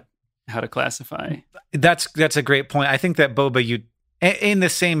don't know how to classify. That's a great point. I think that boba, in the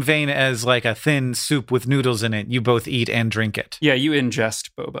same vein as like a thin soup with noodles in it, you both eat and drink it. Yeah, you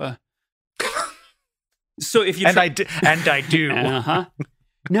ingest boba. So if you I do. Uh-huh.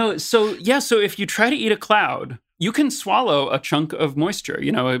 No, so if you try to eat a cloud, you can swallow a chunk of moisture.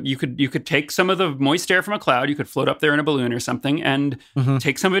 You could take some of the moist air from a cloud, you could float up there in a balloon or something and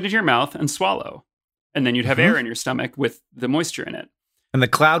take some of it into your mouth and swallow. And then you'd have air in your stomach with the moisture in it. And the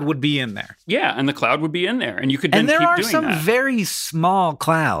cloud would be in there. Yeah, and the cloud would be in there. And you could then keep doing that. And there are some that. very small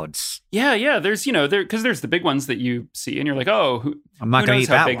clouds. Yeah. There's, because there's the big ones that you see and you're like, oh, I'm not going to eat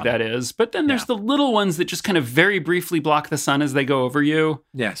how that big one. that is. But then there's the little ones that just kind of very briefly block the sun as they go over you.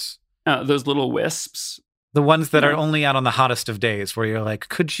 Yes. Those little wisps. The ones that are only out on the hottest of days where you're like,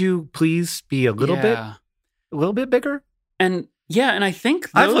 could you please be a little bit bigger? And I think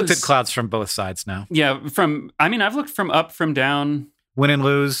I've looked at clouds from both sides now. Yeah. I've looked from up, from down. Win and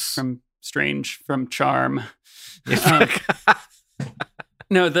lose. From strange, from charm.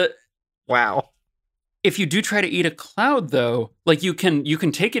 Wow. If you do try to eat a cloud, though, like you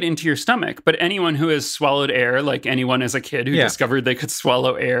can take it into your stomach, but anyone who has swallowed air, like anyone as a kid who discovered they could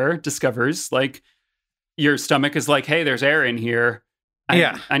swallow air, discovers like your stomach is like, hey, there's air in here.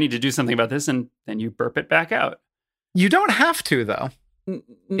 I need to do something about this. And then you burp it back out. You don't have to, though.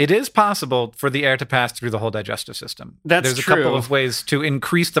 It is possible for the air to pass through the whole digestive system. There's a couple of ways to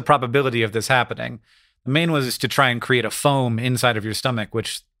increase the probability of this happening. The main one is to try and create a foam inside of your stomach,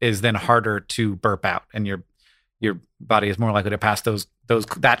 which is then harder to burp out, and your body is more likely to pass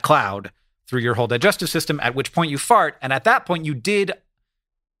that cloud through your whole digestive system. At which point you fart, and at that point you did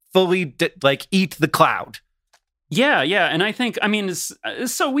fully eat the cloud. Yeah, and I think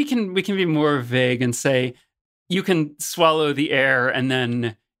so we can be more vague and say you can swallow the air and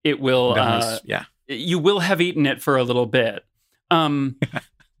then it will you will have eaten it for a little bit.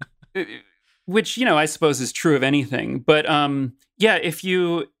 Which, I suppose is true of anything. But if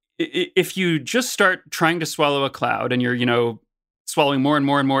you just start trying to swallow a cloud and you're, swallowing more and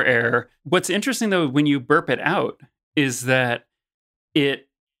more and more air, what's interesting though when you burp it out is that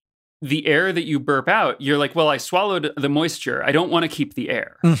the air that you burp out, you're like, well, I swallowed the moisture. I don't want to keep the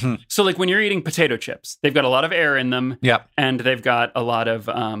air. Mm-hmm. So like when you're eating potato chips, they've got a lot of air in them. Yep. And they've got a lot of,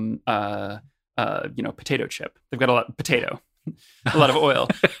 potato chip. They've got a lot of potato, a lot of oil.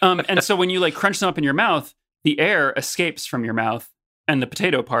 And so when you like crunch them up in your mouth, the air escapes from your mouth and the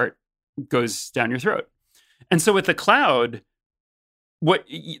potato part goes down your throat. And so with the cloud,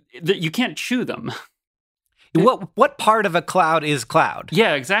 you can't chew them. What part of a cloud is cloud?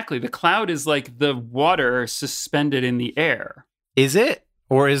 Yeah, exactly. The cloud is like the water suspended in the air. Is it?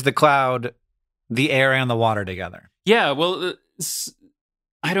 Or is the cloud the air and the water together? Yeah, well,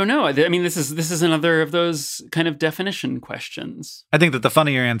 I don't know. I mean, this is another of those kind of definition questions. I think that the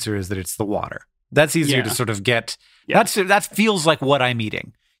funnier answer is that it's the water. That's easier to sort of get. Yeah. That feels like what I'm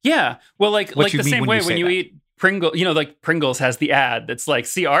eating. Yeah. Well, like the same way when you eat Pringles, like Pringles has the ad that's like,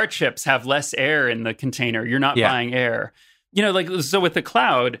 see, our chips have less air in the container. You're not buying air. So with the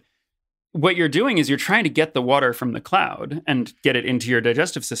cloud, what you're doing is you're trying to get the water from the cloud and get it into your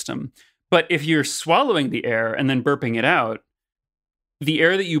digestive system. But if you're swallowing the air and then burping it out, the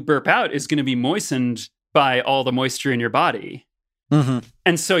air that you burp out is going to be moistened by all the moisture in your body.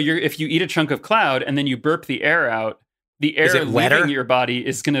 And so if you eat a chunk of cloud and then you burp the air out, the Is air it wetter? leaving your body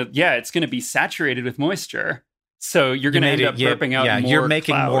is it's gonna be saturated with moisture. So you're gonna end up burping out more you're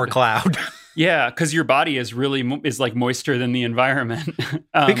making cloud. more cloud. Yeah, because your body is really like moister than the environment.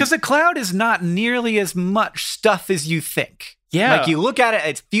 Because a cloud is not nearly as much stuff as you think. Yeah. Like you look at it,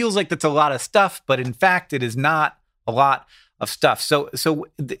 it feels like that's a lot of stuff, but in fact, it is not a lot of stuff. So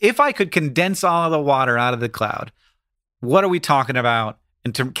if I could condense all of the water out of the cloud, what are we talking about?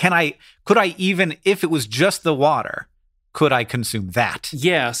 Could I even, if it was just the water, could I consume that?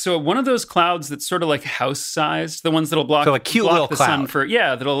 Yeah, so one of those clouds that's sort of like house-sized, the ones that'll block, So a cute block little the cloud. sun for,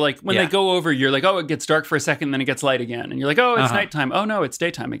 that'll like, when they go over, you're like, oh, it gets dark for a second, then it gets light again. And you're like, oh, it's nighttime. Oh, no, it's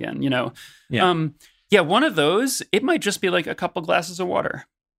daytime again, Yeah. One of those, it might just be like a couple glasses of water.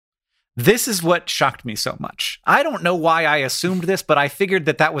 This is what shocked me so much. I don't know why I assumed this, but I figured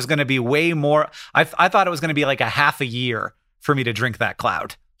that was going to be way more. I thought it was going to be like a half a year for me to drink that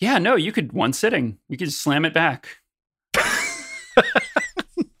cloud. Yeah, no, you could, one sitting, you could just slam it back.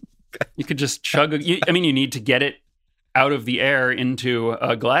 You could just chug. You need to get it out of the air into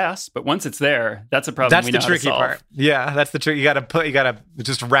a glass, but once it's there, that's a problem. That's the tricky part. Yeah, that's the trick. You got to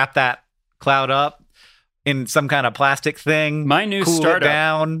just wrap that cloud up in some kind of plastic thing. My new cool startup it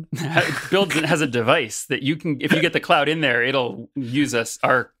down. has a device that you can, if you get the cloud in there, it'll use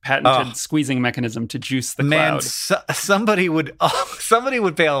our patented squeezing mechanism to juice the cloud. Somebody would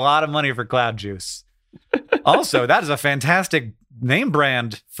pay a lot of money for cloud juice. Also, that is a fantastic name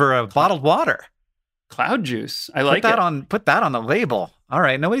brand for a bottled water. Cloud juice. I like it. Put that on the label. All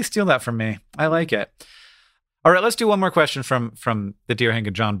right, nobody steal that from me. I like it. All right, let's do one more question from the Dear Hank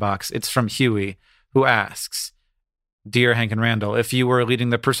and John box. It's from Huey, who asks, Dear Hank and Randall, if you were leading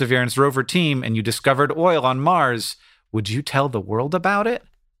the Perseverance rover team and you discovered oil on Mars, would you tell the world about it?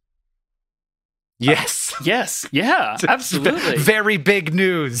 Yes. Yes. Yeah, absolutely. Very big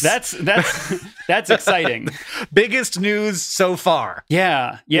news. That's exciting. Biggest news so far.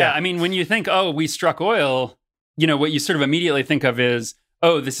 Yeah. I mean, when you think, oh, we struck oil, what you sort of immediately think of is,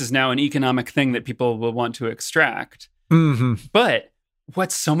 oh, this is now an economic thing that people will want to extract. Mm-hmm. But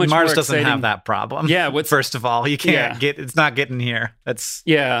what's so much Mars more doesn't exciting, have that problem. Yeah. First of all, you can't it's not getting here. That's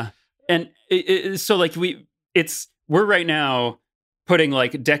And so like we're right now putting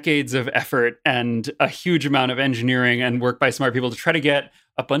like decades of effort and a huge amount of engineering and work by smart people to try to get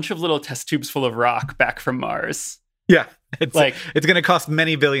a bunch of little test tubes full of rock back from Mars. Yeah. It's going to cost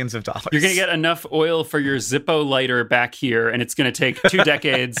many billions of dollars. You're going to get enough oil for your Zippo lighter back here, and it's going to take 2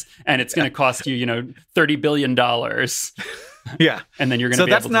 decades, and it's going to cost you, $30 billion. Yeah. And then you're going to So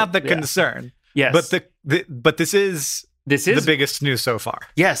be that's able not to, the concern. Yes. But this is the biggest news so far.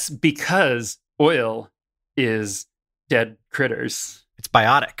 Yes, because oil is dead critters. It's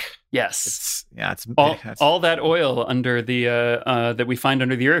biotic. Yes. It's all that oil under the that we find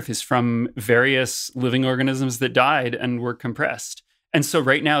under the earth is from various living organisms that died and were compressed. And so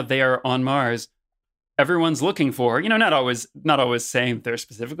right now they are on Mars. Everyone's looking for, not always saying that they're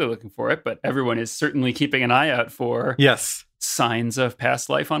specifically looking for it, but everyone is certainly keeping an eye out for signs of past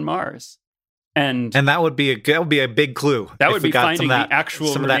life on Mars. And that would be a big clue. That would be finding the actual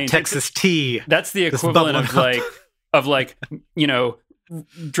some remains. Of that Texas tea. That's the equivalent of like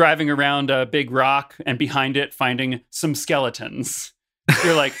driving around a big rock and behind it finding some skeletons.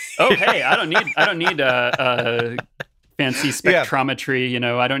 You're like, oh hey, I don't need a fancy spectrometry.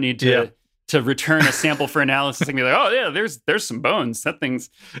 I don't need to return a sample for analysis and be like, oh yeah, there's some bones. That thing's,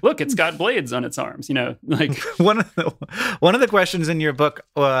 look, it's got blades on its arms. Like one of the questions in your book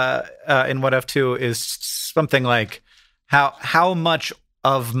in What If 2 is something like how much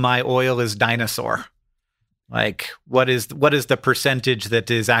of my oil is dinosaur. Like, what is the percentage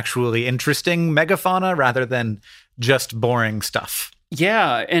that is actually interesting megafauna rather than just boring stuff?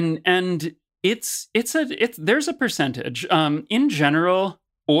 Yeah, and there's a percentage. In general,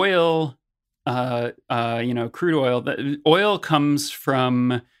 oil, crude oil. Oil comes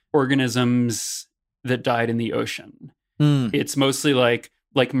from organisms that died in the ocean. It's mostly like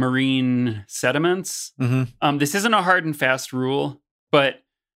marine sediments. Mm-hmm. This isn't a hard and fast rule, but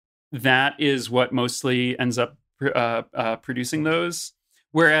that is what mostly ends up producing those.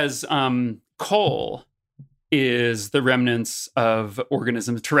 Whereas coal is the remnants of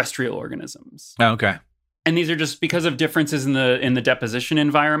terrestrial organisms. Oh, okay. And these are just because of differences in the deposition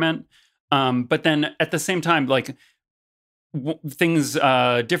environment. But then at the same time, like things,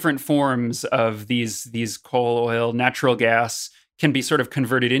 different forms of these coal, oil, natural gas can be sort of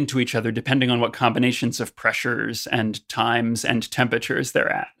converted into each other depending on what combinations of pressures and times and temperatures they're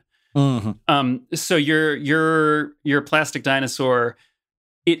at. Mm-hmm. So your plastic dinosaur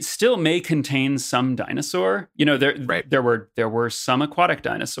it still may contain some dinosaur. You know, there were some aquatic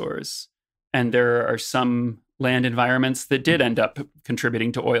dinosaurs, and there are some land environments that did end up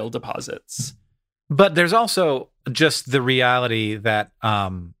contributing to oil deposits. But there's also just the reality that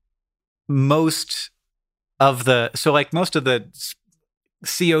most of the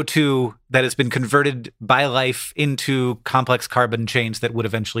CO2 that has been converted by life into complex carbon chains that would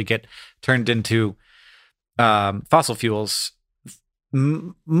eventually get turned into fossil fuels.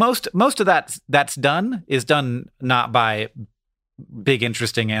 Most of that's done not by big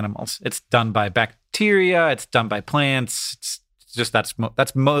interesting animals. It's done by bacteria. It's done by plants. It's just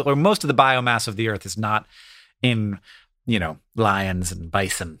most of the biomass of the earth is not in lions and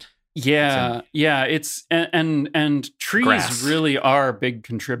bison. Yeah, it's and trees grass. really are big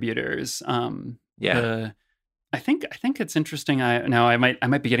contributors. I think it's interesting. I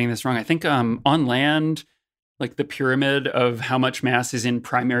might be getting this wrong. I think on land, like the pyramid of how much mass is in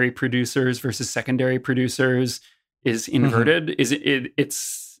primary producers versus secondary producers is inverted. Mm-hmm.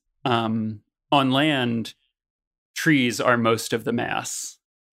 It's on land, trees are most of the mass.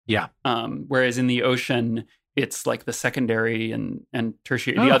 Yeah. Whereas in the ocean, it's like the secondary and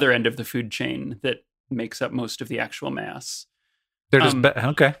tertiary, the other end of the food chain that makes up most of the actual mass. They're just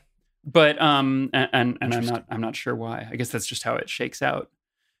okay. But and I'm not sure why. I guess that's just how it shakes out.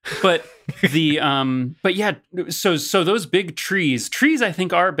 But but yeah, so those big trees I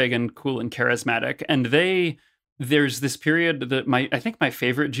think are big and cool and charismatic, and there's this period that I think my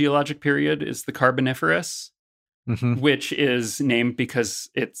favorite geologic period is the Carboniferous, which is named because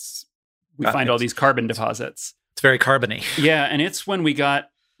we find all these carbon deposits. It's very carbony. Yeah, and it's when we got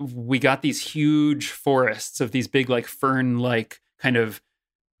these huge forests of these big like fern-like kind of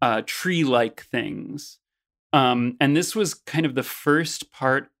tree-like things. And this was kind of the first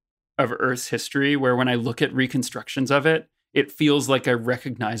part of Earth's history where when I look at reconstructions of it, it feels like a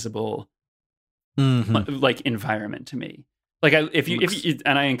recognizable like environment to me. Like if you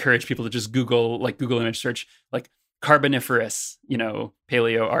and I encourage people to just Google image search like Carboniferous,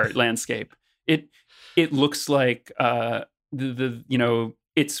 paleo art landscape. It looks like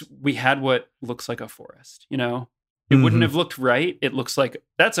we had what looks like a forest, It wouldn't have looked right. It looks like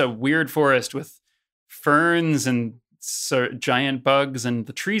that's a weird forest with ferns and giant bugs, and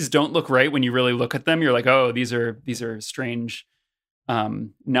the trees don't look right when you really look at them. You're like, oh, these are strange,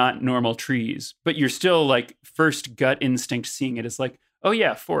 not normal trees. But you're still like first gut instinct seeing it is like, oh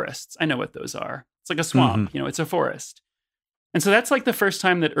yeah, forests. I know what those are. It's like a swamp, it's a forest. And so that's like the first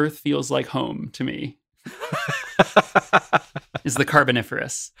time that Earth feels like home to me. Is the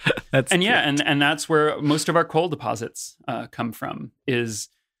Carboniferous. And that's where most of our coal deposits come from is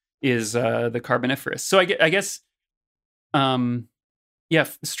the Carboniferous. So I guess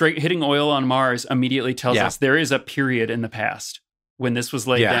straight hitting oil on Mars immediately tells us there is a period in the past when this was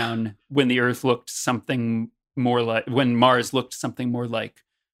laid down, when the Earth looked something more like, when Mars looked something more like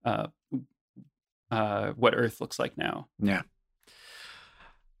what Earth looks like now. Yeah.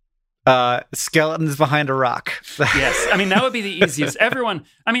 Skeletons behind a rock. Yes. I mean, that would be the easiest. Everyone,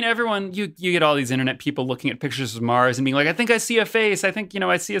 you get all these internet people looking at pictures of Mars and being like, I think I see a face. I think,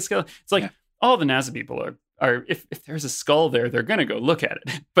 I see a skeleton. It's like all the NASA people are if there's a skull there, they're going to go look at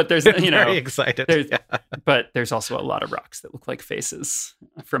it. But there's, very excited. But there's also a lot of rocks that look like faces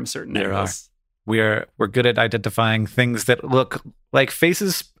from certain angles. We're good at identifying things that look like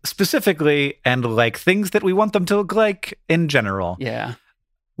faces specifically and like things that we want them to look like in general. Yeah.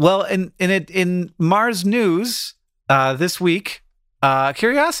 Well, in Mars news this week,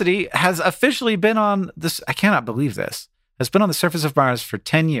 Curiosity has officially been on this. I cannot believe this. Has been on the surface of Mars for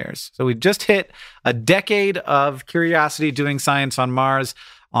 10 years. So we just hit a decade of Curiosity doing science on Mars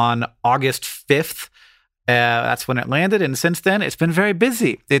on August 5th. That's when it landed. And since then, it's been very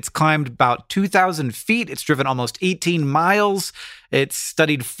busy. It's climbed about 2,000 feet. It's driven almost 18 miles. It's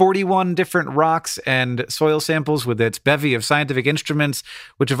studied 41 different rocks and soil samples with its bevy of scientific instruments,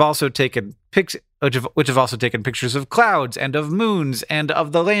 which have also taken pictures of clouds and of moons and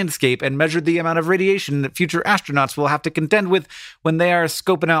of the landscape and measured the amount of radiation that future astronauts will have to contend with when they are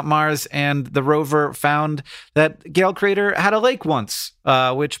scoping out Mars. And the rover found that Gale Crater had a lake once,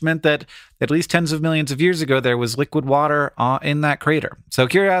 which meant that at least tens of millions of years ago, there was liquid water in that crater. So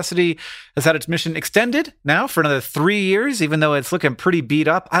Curiosity has had its mission extended now for another 3 years, even though it's looking pretty beat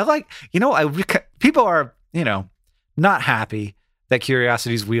up. People are, not happy that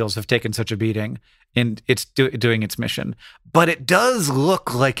Curiosity's wheels have taken such a beating in its doing its mission. But it does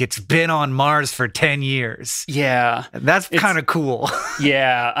look like it's been on Mars for 10 years. Yeah. And that's kind of cool.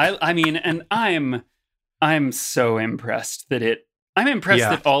 Yeah. I mean, and I'm so impressed that I'm impressed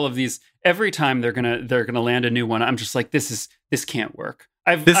Yeah. that all of these, every time they're gonna land a new one, I'm just like, this can't work.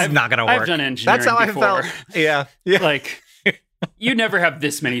 This is not gonna work. I've done engineering That's how before. I felt. Yeah. Like, you never have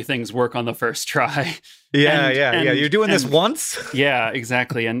this many things work on the first try. Yeah. And- You're doing this and- once? Yeah,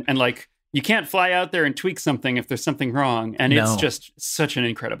 exactly. And like, you can't fly out there and tweak something if there's something wrong. And it's No. just such an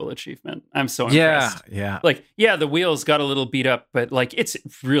incredible achievement. I'm so Yeah. impressed. Yeah. Like, yeah, the wheels got a little beat up, but like, it's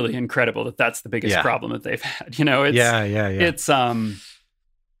really incredible that that's the biggest Yeah. problem that they've had. You know, it's Yeah. it's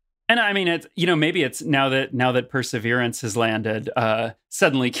and I mean, it's, you know, maybe it's now that Perseverance has landed,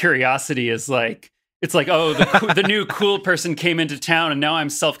 suddenly Curiosity is like, it's like, oh, the new cool person came into town, and now I'm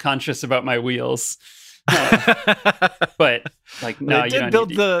self-conscious about my wheels. But like, no,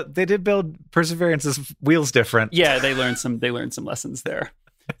 they did build Perseverance's wheels different. yeah, they learned some lessons there.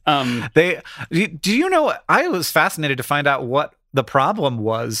 Do you know? I was fascinated to find out what the problem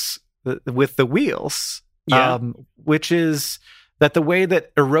was with the wheels. Yeah. Which is that the way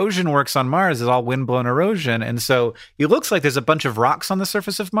that erosion works on Mars is all windblown erosion, and so it looks like there's a bunch of rocks on the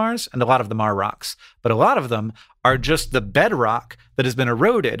surface of Mars, and a lot of them are rocks, but a lot of them are just the bedrock that has been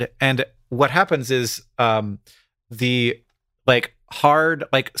eroded. And what happens is the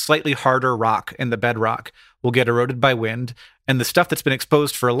slightly harder rock in the bedrock will get eroded by wind, and the stuff that's been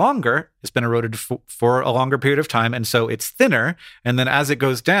exposed for longer has been eroded for a longer period of time, and so it's thinner. And then as it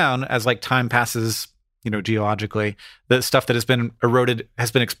goes down, as like time passes, you know, geologically, the stuff that has been eroded has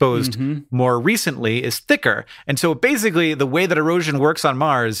been exposed more recently is thicker. And so basically the way that erosion works on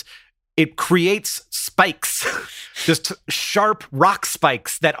Mars, it creates spikes, just sharp rock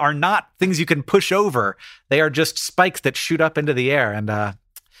spikes that are not things you can push over. They are just spikes that shoot up into the air. And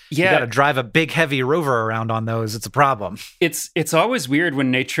you got to drive a big, heavy rover around on those. It's a problem. It's always weird when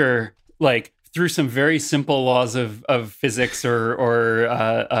nature, like, through some very simple laws of physics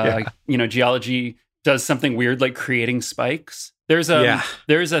or you know, geology, does something weird like creating spikes. There's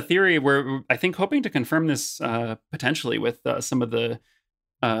a theory where I think, hoping to confirm this potentially with some of the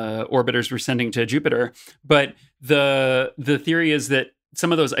orbiters we're sending to Jupiter, but the theory is that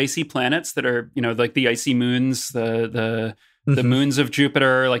some of those icy planets that are, you know, like the icy moons, the moons of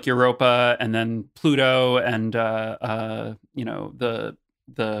Jupiter, like Europa, and then Pluto, and you know,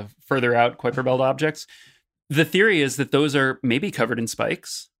 the further out Kuiper Belt objects. The theory is that those are maybe covered in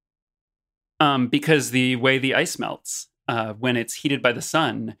spikes. Because the way the ice melts when it's heated by the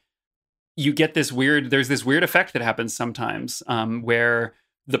sun, you get there's this weird effect that happens sometimes where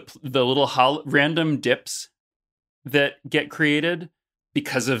the little random dips that get created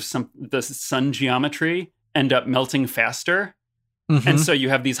because of the sun geometry end up melting faster. And so you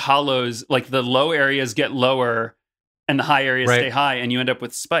have these hollows, like the low areas get lower and the high areas stay high, and you end up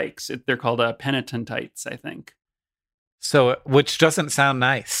with spikes. They're called penitentites, I think. So, which doesn't sound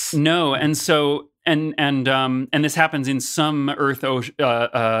nice. No, and so and this happens in some Earth,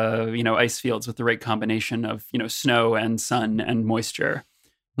 you know, ice fields with the right combination of, you know, snow and sun and moisture.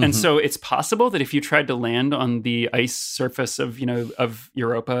 And so it's possible that if you tried to land on the ice surface of, you know, of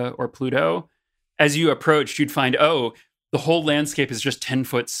Europa or Pluto, as you approached, you'd find, oh, the whole landscape is just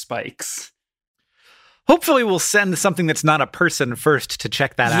 10-foot spikes. Hopefully we'll send something that's not a person first to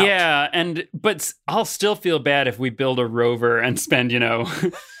check that out. Yeah, but I'll still feel bad if we build a rover and spend, you know,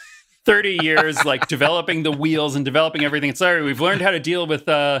 30 years like developing the wheels and developing everything. Sorry, we've learned how to deal with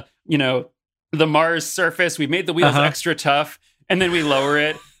you know, the Mars surface. We've made the wheels extra tough, and then we lower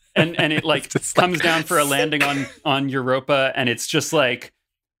it and it like comes down for a landing on Europa, and it's just like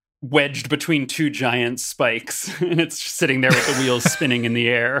wedged between two giant spikes, and it's just sitting there with the wheels spinning in the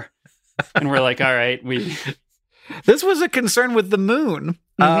air. And we're like, all right, This was a concern with the moon.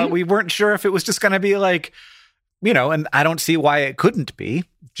 We weren't sure if it was just going to be like, you know, and I don't see why it couldn't be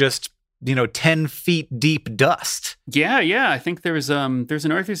just, you know, 10 feet deep dust. Yeah. I think there's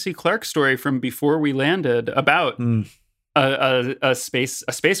an Arthur C. Clarke story from before we landed about a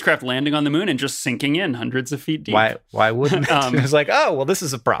spacecraft landing on the moon and just sinking in hundreds of feet deep. Why wouldn't it? It's like, oh, well, this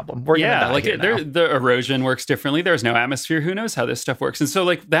is a problem. We're gonna die here now. The erosion works differently. There's no atmosphere. Who knows how this stuff works? And so,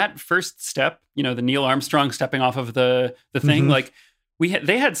 like, that first step, you know, the Neil Armstrong stepping off of the thing, like,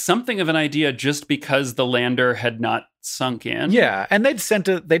 they had something of an idea just because the lander had not sunk in. Yeah, and they'd sent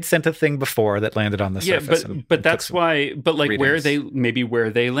a thing before that landed on the surface. But that's why. But like readings. where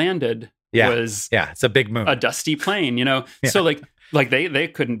they landed. Was it's a big moon, a dusty plain, you know. Yeah. So like they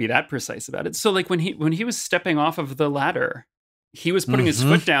couldn't be that precise about it. So like when he was stepping off of the ladder, he was putting his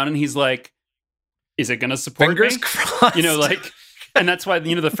foot down, and he's like, "Is it going to support Fingers me?" crossed. You know, like, and that's why,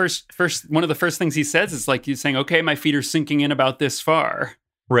 you know, the first one of the first things he says is like, he's saying, "Okay, my feet are sinking in about this far."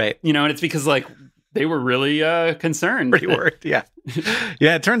 Right. You know, and it's because like they were really concerned. Pretty worried, yeah.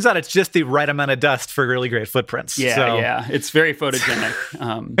 Yeah, it turns out it's just the right amount of dust for really great footprints. Yeah, it's very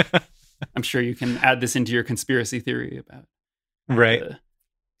photogenic. I'm sure you can add this into your conspiracy theory about right.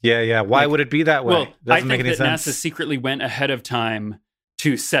 Yeah. Why would it be that way? Well, Doesn't I think make any that sense. NASA secretly went ahead of time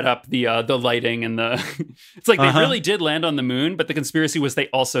to set up the lighting and the. It's like they really did land on the moon, but the conspiracy was they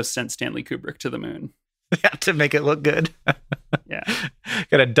also sent Stanley Kubrick to the moon. Yeah, to make it look good. Yeah,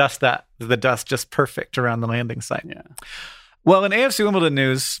 gotta dust the dust just perfect around the landing site. Yeah. Well, in AFC Wimbledon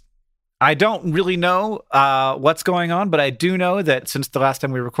news, I don't really know what's going on, but I do know that since the last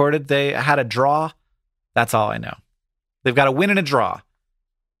time we recorded, they had a draw. That's all I know. They've got a win and a draw.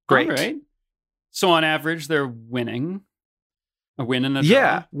 Great. All right. So on average, they're winning. A win and a draw.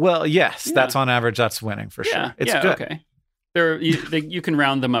 Yeah. Well, yes, that's on average. That's winning for sure. It's good. Okay. You can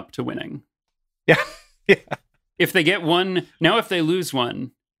round them up to winning. Yeah. Yeah. If they get one, now if they lose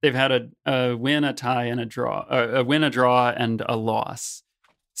one, they've had a win, a tie, and a draw. A win, a draw, and a loss.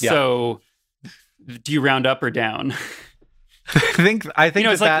 Yeah. So, do you round up or down? I think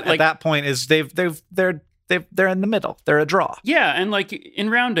that at that point is they're in the middle. They're a draw. Yeah, and like in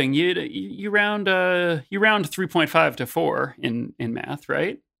rounding, you round 3.5 to 4 in math,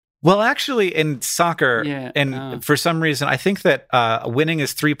 right? Well, actually, in soccer, for some reason, I think that winning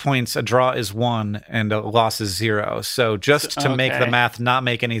is 3 points, a draw is 1, and a loss is 0. So just to make the math not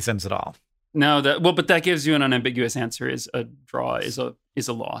make any sense at all. No, but that gives you an unambiguous answer: is a draw is a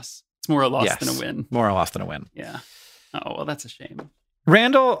loss. It's more a loss than a win. More a loss than a win. Yeah. Oh well, that's a shame.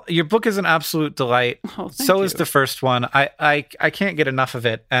 Randall, your book is an absolute delight. Oh, so is the first one. I can't get enough of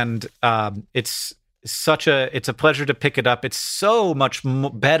it, and it's a pleasure to pick it up. It's so much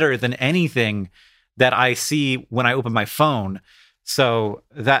better than anything that I see when I open my phone. So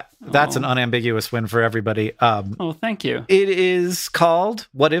that's an unambiguous win for everybody. Thank you. It is called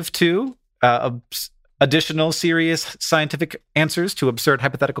What If 2? Additional serious scientific answers to absurd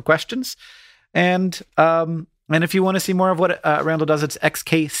hypothetical questions. And if you want to see more of what Randall does, it's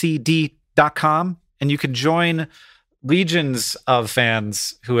xkcd.com. And you can join legions of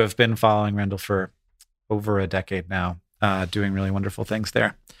fans who have been following Randall for over a decade now, doing really wonderful things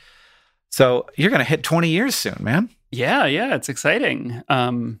there. So you're going to hit 20 years soon, man. Yeah, it's exciting.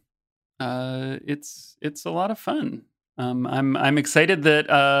 It's a lot of fun. I'm excited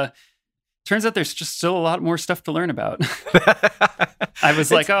that turns out there's just still a lot more stuff to learn about. I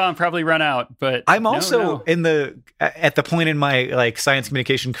was like, I'm probably run out, but I'm also at the point in my science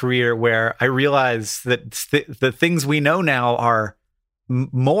communication career where I realize that the things we know now are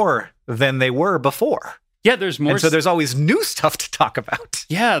more than they were before. Yeah, there's more. And so there's always new stuff to talk about.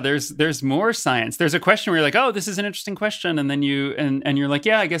 Yeah, there's more science. There's a question where you're like, oh, this is an interesting question. And then you're like,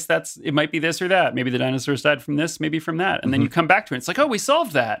 yeah, I guess it might be this or that. Maybe the dinosaurs died from this, maybe from that. And then you come back to it. It's like, oh, we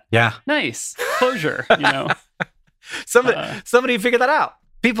solved that. Yeah. Nice. Closure, Somebody figured that out.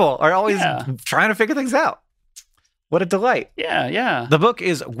 People are always trying to figure things out. What a delight. Yeah. The book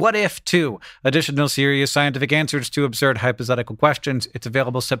is What If 2? Additional serious scientific answers to absurd hypothetical questions. It's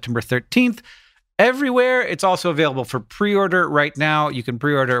available September 13th. Everywhere. It's also available for pre-order right now. You can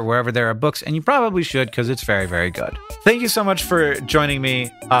pre-order wherever there are books, and you probably should because it's very, very good. Thank you so much for joining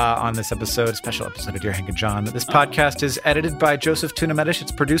me on this special episode of Dear Hank and John. This podcast is edited by Joseph Tuna-Medish.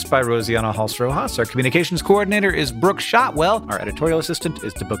 It's produced by Rosianna Halse-Rojas. Our communications coordinator is Brooke Shotwell. Our editorial assistant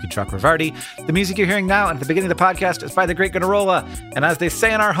is Deboki Chakravarti. The music you're hearing now and at the beginning of the podcast is by the Great Gunnarolla. And as they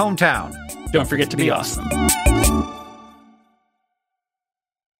say in our hometown, don't forget to be awesome.